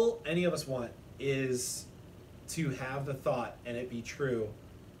 All any of us want is to have the thought, and it be true,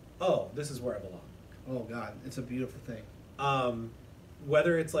 oh, this is where I belong. Oh God, it's a beautiful thing.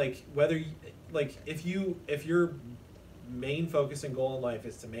 Whether it's like, if your main focus and goal in life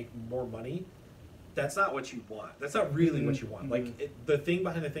is to make more money, that's not what you want. That's not really what you want. Like, the thing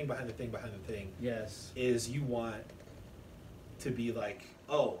behind the thing behind the thing behind the thing is you want to be like,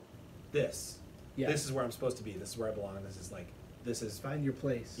 oh, this is where I'm supposed to be. This is where I belong. This is find your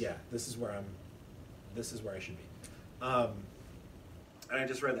place. Yeah, this is where I should be. And I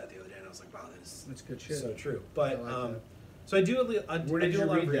just read that the other day, and I was like, wow, that's good shit. So true. But like so I do a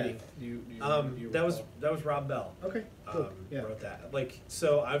lot of reading. That was Rob Bell. Okay, cool. Wrote that. Like,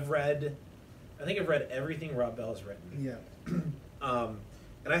 so I think I've read everything Rob Bell has written. Yeah.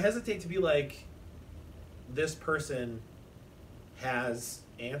 And I hesitate to be like, this person has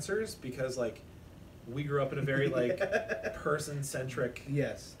answers, because like we grew up in a very like person-centric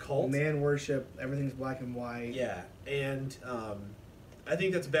cult. Man worship, everything's black and white. Yeah. And I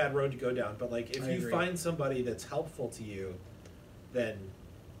think that's a bad road to go down, but like if you find somebody that's helpful to you, then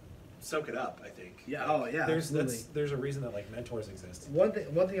soak it up, I think. Yeah. Oh yeah. There's a reason that like mentors exist. One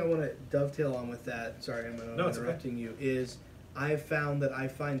thing I want to dovetail on with that, sorry I'm interrupting you, is I've found that I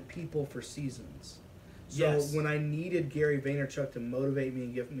find people for seasons. So when I needed Gary Vaynerchuk to motivate me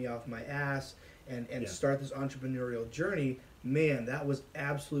and get me off my ass and start this entrepreneurial journey, man, that was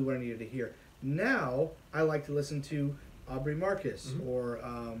absolutely what I needed to hear. Now, I like to listen to Aubrey Marcus or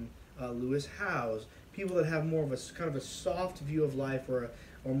Lewis Howes, people that have more of a kind of a soft view of life, or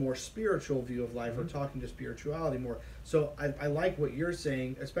more spiritual view of life, or talking to spirituality more. So I like what you're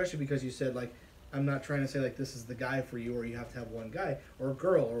saying, especially because you said, like, I'm not trying to say like this is the guy for you, or you have to have one guy or a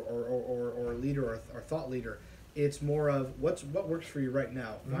girl or a leader or thought leader. It's more of what works for you right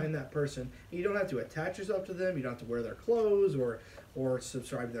now. Find that person. You don't have to attach yourself to them. You don't have to wear their clothes or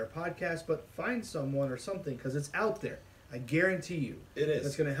subscribe to their podcast, but find someone or something, because it's out there. I guarantee you. It is.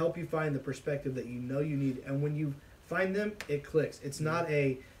 It's going to help you find the perspective that you know you need. And when you find them, it clicks. It's not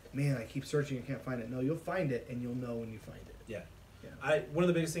a, man, I keep searching and can't find it. No, you'll find it, and you'll know when you find it. Yeah. One of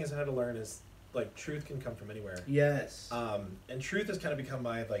the biggest things I had to learn is, like, truth can come from anywhere. Yes. And truth has kind of become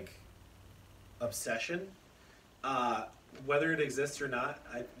my, like, obsession. Whether it exists or not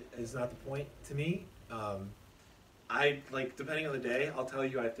is not the point to me. I, like, depending on the day, I'll tell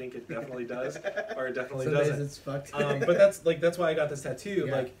you I think it definitely does, or it definitely doesn't. It's fucked. But that's why I got this tattoo.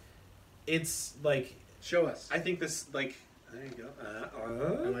 Yeah. Like, it's like, show us. I think this, like, there you go.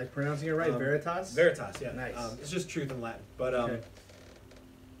 Am I I pronouncing it right? Veritas? Veritas, yeah. Nice. It's just truth in Latin. But Okay.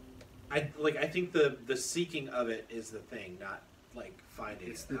 I think the seeking of it is the thing, not like finding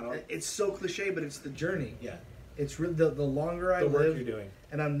it. It's so cliche, but it's the journey. Yeah. It's really the longer I The work live, you're doing.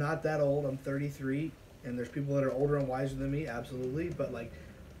 and I'm not that old. I'm 33, and there's people that are older and wiser than me, absolutely. But like,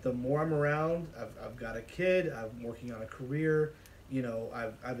 the more I'm around, I've got a kid. I'm working on a career. You know,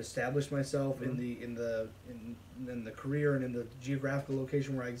 I've established myself in the career and in the geographical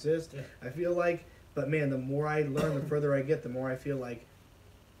location where I exist. Yeah. I feel like, but man, the more I learn, the further I get, the more I feel like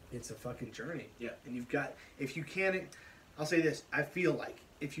it's a fucking journey. Yeah. And you've got, if you can't, I'll say this, I feel like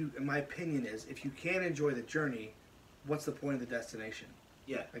if you, in my opinion is, if you can't enjoy the journey, what's the point of the destination?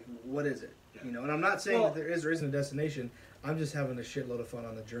 Yeah. Like, what is it? Yeah. You know, and I'm not saying that there is or isn't a destination. I'm just having a shitload of fun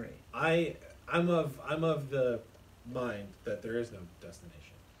on the journey. I'm of the mind that there is no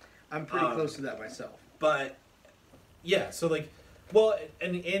destination. I'm pretty close to that myself. But yeah, so like, well,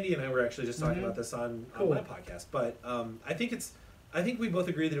 and Andy and I were actually just talking about this on my podcast. But I think we both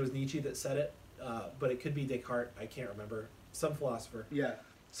agree that it was Nietzsche that said it, but it could be Descartes. I can't remember. Some philosopher. Yeah.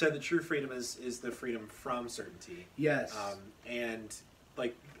 Said that true freedom is the freedom from certainty. Yes. And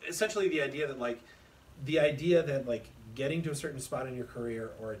like essentially the idea that like getting to a certain spot in your career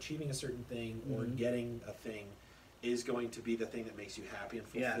or achieving a certain thing or getting a thing is going to be the thing that makes you happy and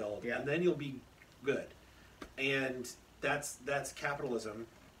fulfilled, and then you'll be good. And that's capitalism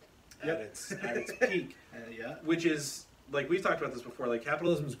at its peak, which is like we've talked about this before. Like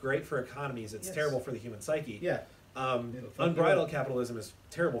capitalism is great for economies; it's terrible for the human psyche. Yeah. Unbridled capitalism is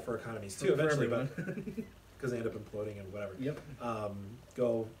terrible for economies too, eventually, but everyone. because they end up imploding and whatever. Yep.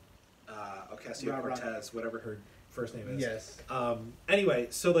 Go Ocasio-Cortez, whatever her first name is. Yes. Anyway,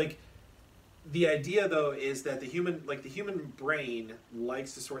 so like the idea though is that the human brain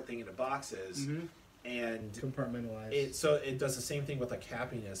likes to sort things into boxes and compartmentalize. So it does the same thing with like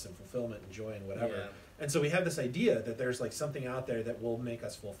happiness and fulfillment and joy and whatever. Yeah. And so we have this idea that there's like something out there that will make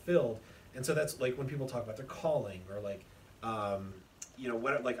us fulfilled. And so that's like when people talk about their calling or like, you know,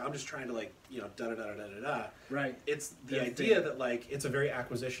 what like I'm just trying to like, you know, da da da da da da. Right. It's the idea that like it's a very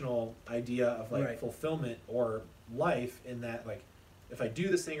acquisitional idea of like fulfillment or life in that like if I do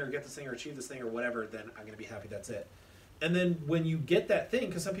this thing or get this thing or achieve this thing or whatever, then I'm gonna be happy. That's it. And then when you get that thing,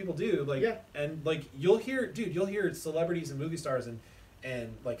 because some people do, like, and like you'll hear celebrities and movie stars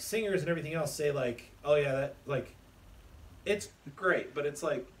and like singers and everything else say like, oh yeah, that like. It's great, but it's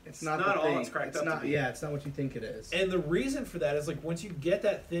like it's not all it's cracked up to be. Yeah, it's not what you think it is. And the reason for that is like once you get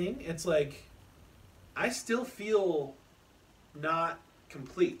that thing, it's like I still feel not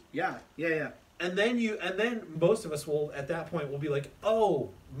complete. Yeah. And then most of us will at that point will be like,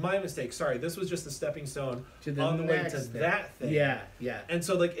 oh, my mistake. Sorry, this was just a stepping stone on the way to that thing. Yeah. And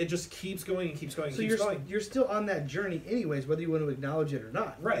so like it just keeps going and keeps going. So you're still on that journey anyways, whether you want to acknowledge it or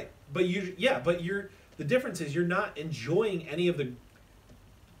not. Right. But the difference is you're not enjoying any of the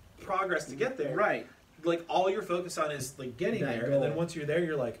progress to get there. Right. Like all you're focused on is like getting there, and then once you're there,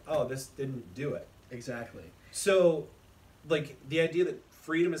 you're like, oh, this didn't do it. Exactly. So, like the idea that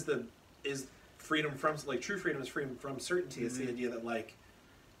freedom is freedom from like true freedom is freedom from certainty. It's the idea that like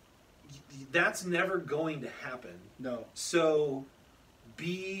that's never going to happen. No. So,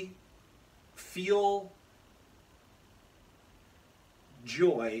 feel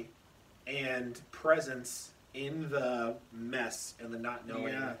joy and presence in the mess and the not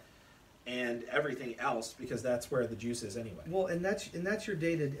knowing and everything else because that's where the juice is anyway. Well, and that's your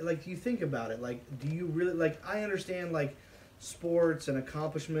day to like. You think about it. Like, do you really like? I understand like sports and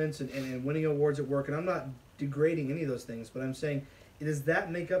accomplishments and winning awards at work, and I'm not degrading any of those things, but I'm saying, does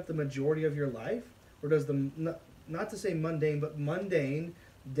that make up the majority of your life, or does the not to say mundane, but mundane,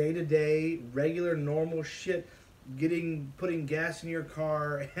 day to day, regular, normal shit? Putting gas in your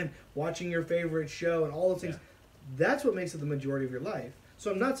car and watching your favorite show and all those things, that's what makes it the majority of your life.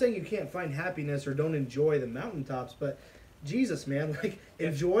 So I'm not saying you can't find happiness or don't enjoy the mountaintops, but Jesus, man, like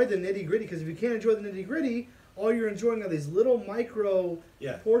enjoy the nitty gritty, because if you can't enjoy the nitty gritty, all you're enjoying are these little micro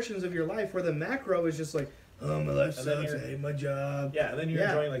portions of your life where the macro is just like, oh, my life sucks, I hate my job. Yeah, and then you're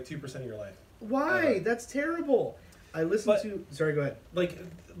enjoying like 2% of your life. Why? That's terrible. I listened to... Sorry, go ahead.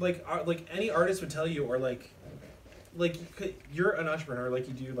 Like any artist would tell you, or like you're an entrepreneur, like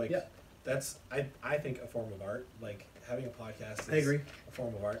you do, like that's I think a form of art. Like having a podcast is I agree. a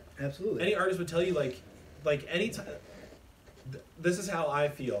form of art. Absolutely. Any artist would tell you like anytime. This is how I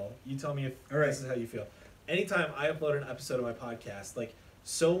feel. You tell me if this is how you feel. Anytime I upload an episode of my podcast, like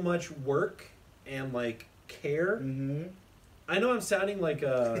so much work and like care. Mm-hmm. I know I'm sounding like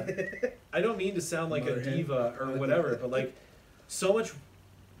a. I don't mean to sound like a diva or whatever, but like so much,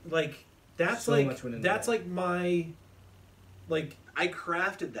 like that's so like my. Like, I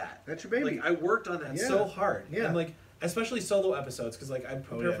crafted that. That's your baby. Like I worked on that so hard. Yeah. And like especially solo episodes because like I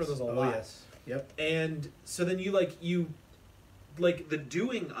prepare for those a lot. Yes. Yep. And so then you the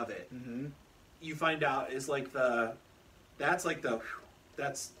doing of it. Mm-hmm. You find out is like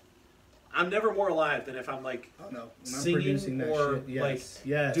I'm never more alive than if I'm like singing or like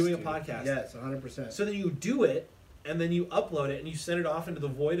doing a podcast. Yes, 100%. So then you do it, and then you upload it, and you send it off into the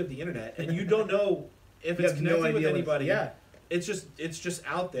void of the internet, and you don't know if it's connecting with anybody. Yeah, it's just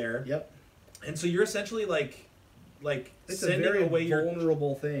out there. Yep. And so you're essentially like it's sending a very away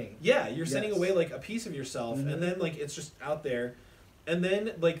vulnerable thing. Yeah, you're sending away like a piece of yourself, and then like it's just out there. And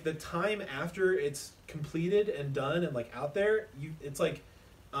then, like, the time after it's completed and done and, like, out there, it's like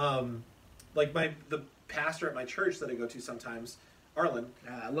the pastor at my church that I go to sometimes, Arlen.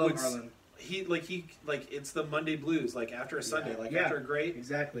 I love Arlen. He it's the Monday blues, like, after a Sunday. After a great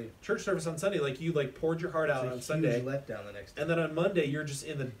church service on Sunday, like, you, like, poured your heart out on Sunday. Huge letdown the next day. And then on Monday, you're just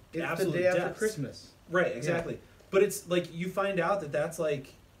in the absolute the day depths. after Christmas. Right, exactly. Yeah. But it's, like, you find out that's,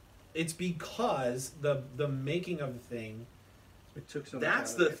 like, it's because the making of the thing... It took so much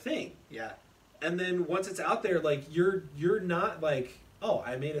That's the thing. Yeah. And then once it's out there, like you're not like, oh,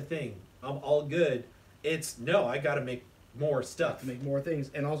 I made a thing, I'm all good. It's no, I got to make more stuff. Make more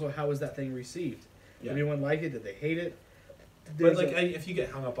things, and also how was that thing received? Yeah. Did anyone like it? Did they hate it? But like, if you get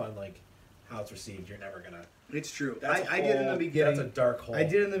hung up on like how it's received, you're never gonna. It's true. I did in the beginning. That's a dark hole. I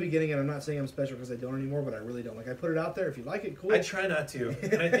did in the beginning, and I'm not saying I'm special because I don't anymore, but I really don't. Like, I put it out there. If you like it, cool. I try not to,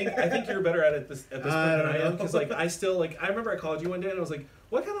 and I think you're better at it this point than I am because like I still like I remember I called you one day and I was like,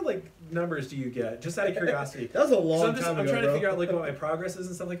 what kind of like numbers do you get? Just out of curiosity. That was a long time ago. I'm trying to figure out like what my progress is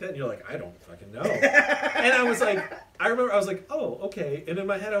and stuff like that, and you're like, I don't fucking know. And I was like, I remember I was like, oh, okay, and in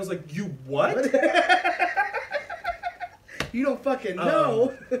my head I was like, you what? You don't fucking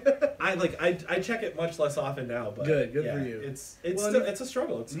know. I check it much less often now, but good for you. It's a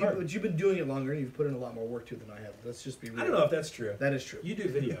struggle. It's hard. But you've been doing it longer, and you've put in a lot more work to it than I have. Let's just be real. I don't know if that's true. That is true. You do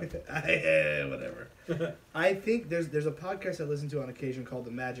video. Whatever. I think there's a podcast I listen to on occasion called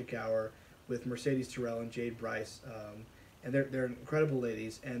The Magic Hour with Mercedes Terrell and Jade Bryce, and they're incredible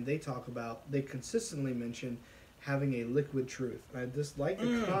ladies, and they consistently mention having a liquid truth. And I just like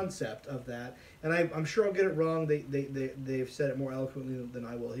the concept of that. And I'm sure I'll get it wrong. They've said it more eloquently than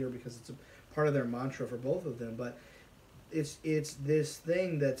I will here because it's a part of their mantra for both of them. But it's this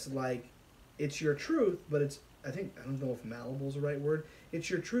thing that's like, it's your truth, but I don't know if malleable is the right word.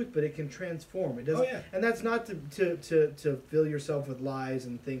 It's your truth, but it can transform. It doesn't, and that's not to fill yourself with lies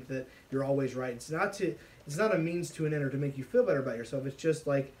and think that you're always right. It's not a means to an end or to make you feel better about yourself. It's just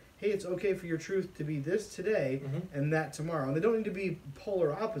like, hey, it's okay for your truth to be this today and that tomorrow. And they don't need to be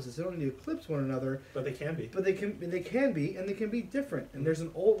polar opposites. They don't need to eclipse one another. But they can be. But they can be, and they can be different. And there's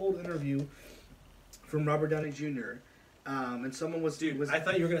an old interview from Robert Downey Jr. And someone was... I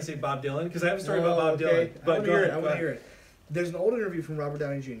thought you were going to say Bob Dylan, because I have a story about Bob Dylan. But I want to hear it. There's an old interview from Robert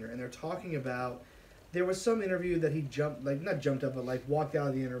Downey Jr., and they're talking about... There was some interview that he not jumped up, but like walked out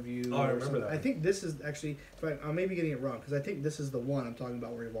of the interview. Oh, I remember that. I think this is actually, I may be getting it wrong, because I think this is the one I'm talking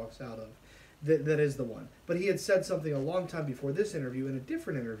about where he walks out of. That is the one. But he had said something a long time before this interview in a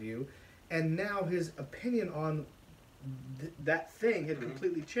different interview, and now his opinion on that thing had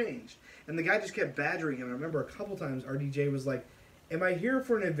completely changed. And the guy just kept badgering him. I remember a couple times RDJ was like, am I here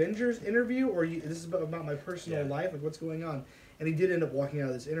for an Avengers interview, or this is about my personal life? Like, what's going on? And he did end up walking out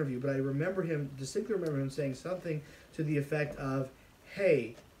of this interview, but I distinctly remember him saying something to the effect of,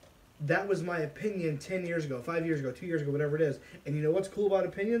 hey, that was my opinion 10 years ago, 5 years ago, 2 years ago, whatever it is. And you know what's cool about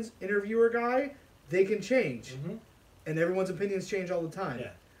opinions? Interviewer guy, they can change. Mm-hmm. And everyone's opinions change all the time. Yeah.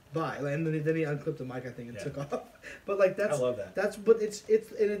 Bye. And then he unclipped the mic, I think, and took off. But like I love that. But it's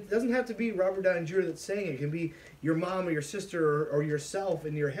and it doesn't have to be Robert Downey Jr. that's saying it. It can be your mom or your sister or yourself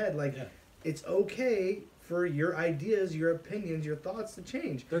in your head. Like it's okay for your ideas, your opinions, your thoughts to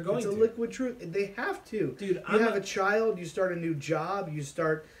change. They're going to. It's a liquid truth. They have to. Dude, you have a child, you start a new job, you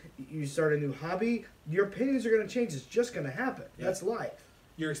start a new hobby, your opinions are going to change. It's just going to happen. Yeah. That's life.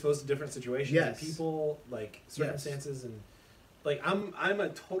 You're exposed to different situations and people, like circumstances, and like I'm a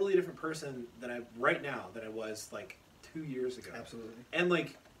totally different person than I was like 2 years ago. Absolutely. And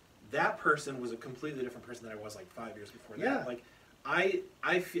like that person was a completely different person than I was like 5 years before that. Yeah. Like I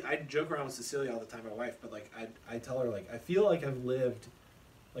joke around with Cecilia all the time, my wife, but like I tell her like I feel like I've lived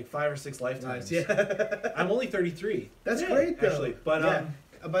like 5 or 6 lifetimes. Nice, yeah. I'm only 33. That's great though. Actually,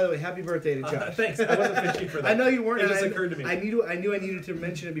 but by the way, happy birthday to Josh. Thanks. I wasn't fishing for that. I know you weren't. It just occurred to me. I knew I needed to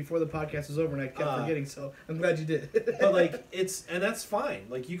mention it before the podcast was over, and I kept forgetting. So I'm glad you did. But like and that's fine.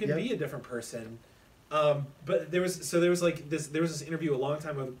 Like you can be a different person. But there was this interview a long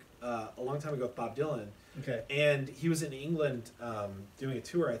time ago with Bob Dylan, Okay. And he was in England doing a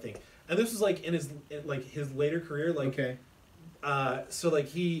tour, I think. And this was like in his later career, like. Okay. So like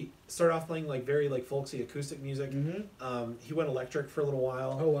he started off playing like very like folksy acoustic music. Mm-hmm. He went electric for a little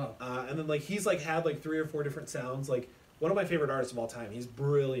while. Oh wow! And then like he's like had like 3 or 4 different sounds. Like one of my favorite artists of all time. He's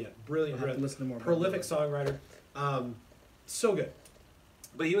brilliant. Listen to more. Prolific songwriter. So good.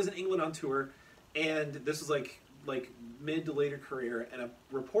 But he was in England on tour, and this was like mid to later career. And a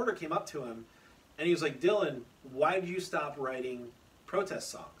reporter came up to him, and he was like, "Dylan, why did you stop writing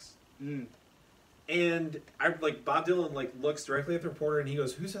protest songs?" Mm. And I like Bob Dylan like looks directly at the reporter and he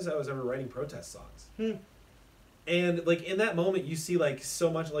goes, "Who says I was ever writing protest songs?" And like in that moment, you see like so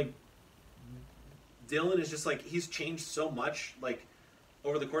much like Dylan is just like he's changed so much like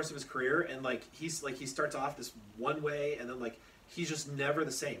over the course of his career, and like he starts off this one way, and then like he's just never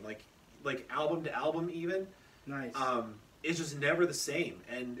the same. Like album to album, even nice. It's just never the same.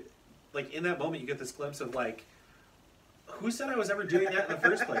 And like in that moment, you get this glimpse of like. Who said I was ever doing that in the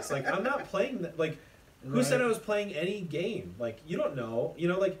first place? Like, I'm not playing that. Like, who said I was playing any game? Like, you don't know. You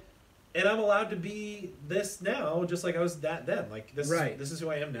know, like, and I'm allowed to be this now, just like I was that then. Like, this is who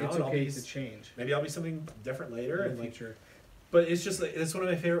I am now. It's and okay to change. Maybe I'll be something different later. In the future. But it's just, like, it's one of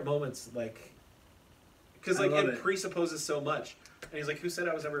my favorite moments, like, because, like, it presupposes so much. And he's like, who said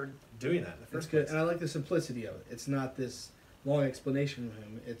I was ever doing that in the first place? And I like the simplicity of it. It's not this long explanation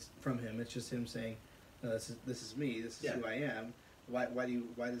from him. It's just him saying, no, this is me. This is who I am. Why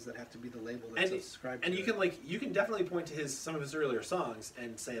does that have to be the label that's subscribed to? And you can definitely point to some of his earlier songs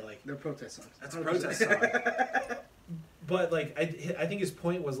and say like they're protest songs. That's 100%. A protest song. But like I think his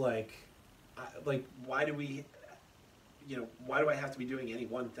point was like why do I have to be doing any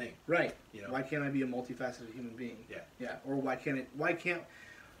one thing? Right. You know? Why can't I be a multifaceted human being? Yeah. Yeah. Or why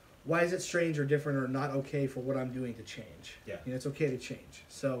is it strange or different or not okay for what I'm doing to change? Yeah. You know, it's okay to change.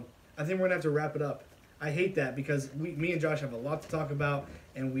 So I think we're gonna have to wrap it up. I hate that because me and Josh have a lot to talk about,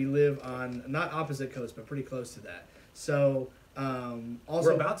 and we live on not opposite coasts, but pretty close to that. So also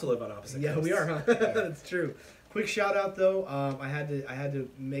we're about to live on opposite coasts. Yeah, we are. Huh? That's true. Quick shout out though. I had to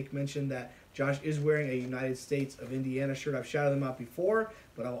make mention that Josh is wearing a United States of Indiana shirt. I've shouted them out before,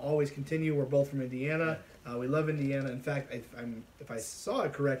 but I'll always continue. We're both from Indiana. We love Indiana. In fact, if I saw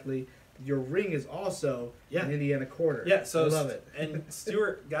it correctly, your ring is also an Indiana quarter. Yeah, so I love it. And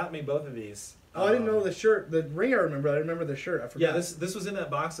Stuart got me both of these. Oh, I didn't know the shirt. The ring I remember. I remember the shirt. I forgot. Yeah, this was in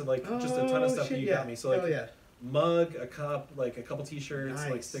that box of like just a ton of stuff that you got me. So like mug, a cup, like a couple T-shirts,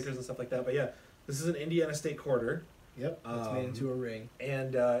 like stickers and stuff like that. But yeah, this is an Indiana State quarter. Yep, it's made into a ring.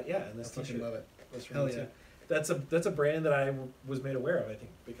 And and this I T-shirt. love it. Hell yeah. That's a brand that I was made aware of, I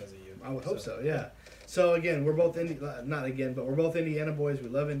think, because of you. I would hope so. Yeah. So again, we're both but we're both Indiana boys. We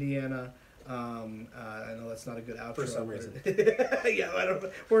love Indiana. I know that's not a good outro for some reason. Yeah,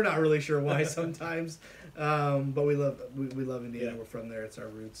 we're not really sure why sometimes, but we love Indiana. Yeah. We're from there. It's our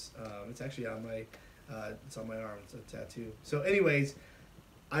roots. It's actually on my arm. It's a tattoo. So, anyways,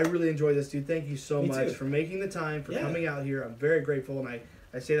 I really enjoyed this, dude. Thank you so much for making the time for coming out here. I'm very grateful, and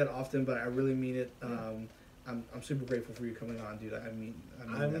I say that often, but I really mean it. I'm super grateful for you coming on, dude. I mean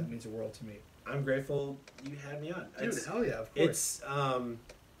that means the world to me. I'm grateful you had me on. Dude, hell yeah, of course. It's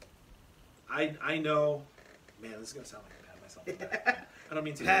I know, man, this is gonna sound like I pat myself on the back. I don't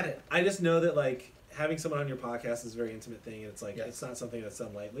mean to. Pat it. I just know that like having someone on your podcast is a very intimate thing, and it's like it's not something that's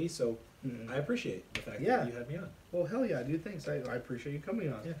done lightly. So I appreciate the fact that you had me on. Well, hell yeah, dude. Thanks. I appreciate you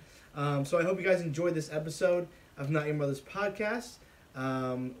coming on. Yeah. So I hope you guys enjoyed this episode of Not Your Mother's Podcast.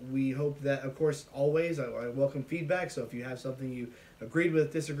 We hope that, of course, always I welcome feedback. So if you have something you agreed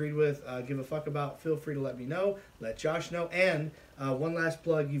with, disagreed with, give a fuck about, feel free to let me know. Let Josh know. And one last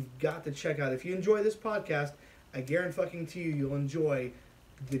plug, you've got to check out, if you enjoy this podcast, I guarantee you'll enjoy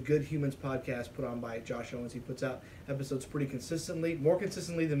the Good Humans podcast put on by Josh Owens. He puts out episodes pretty consistently, more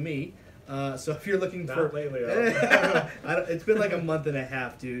consistently than me. So if you're looking Not lately, it's been like a month and a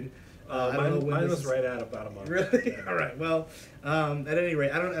half, dude. Mine was right at about a month. Really? Yeah. All right. Well, at any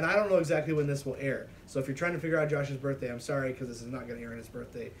rate, I don't know exactly when this will air. So if you're trying to figure out Josh's birthday, I'm sorry because this is not going to air on his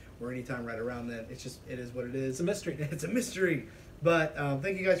birthday or anytime right around then. It is what it is. It's a mystery. It's a mystery. But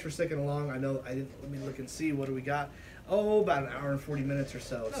thank you guys for sticking along. I know I didn't. Let me look and see. What do we got? Oh, about an hour and 40 minutes or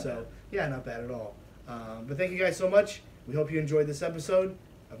so. Not bad. Yeah, not bad at all. But thank you guys so much. We hope you enjoyed this episode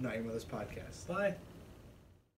of Not Your Mother's Podcast. Bye.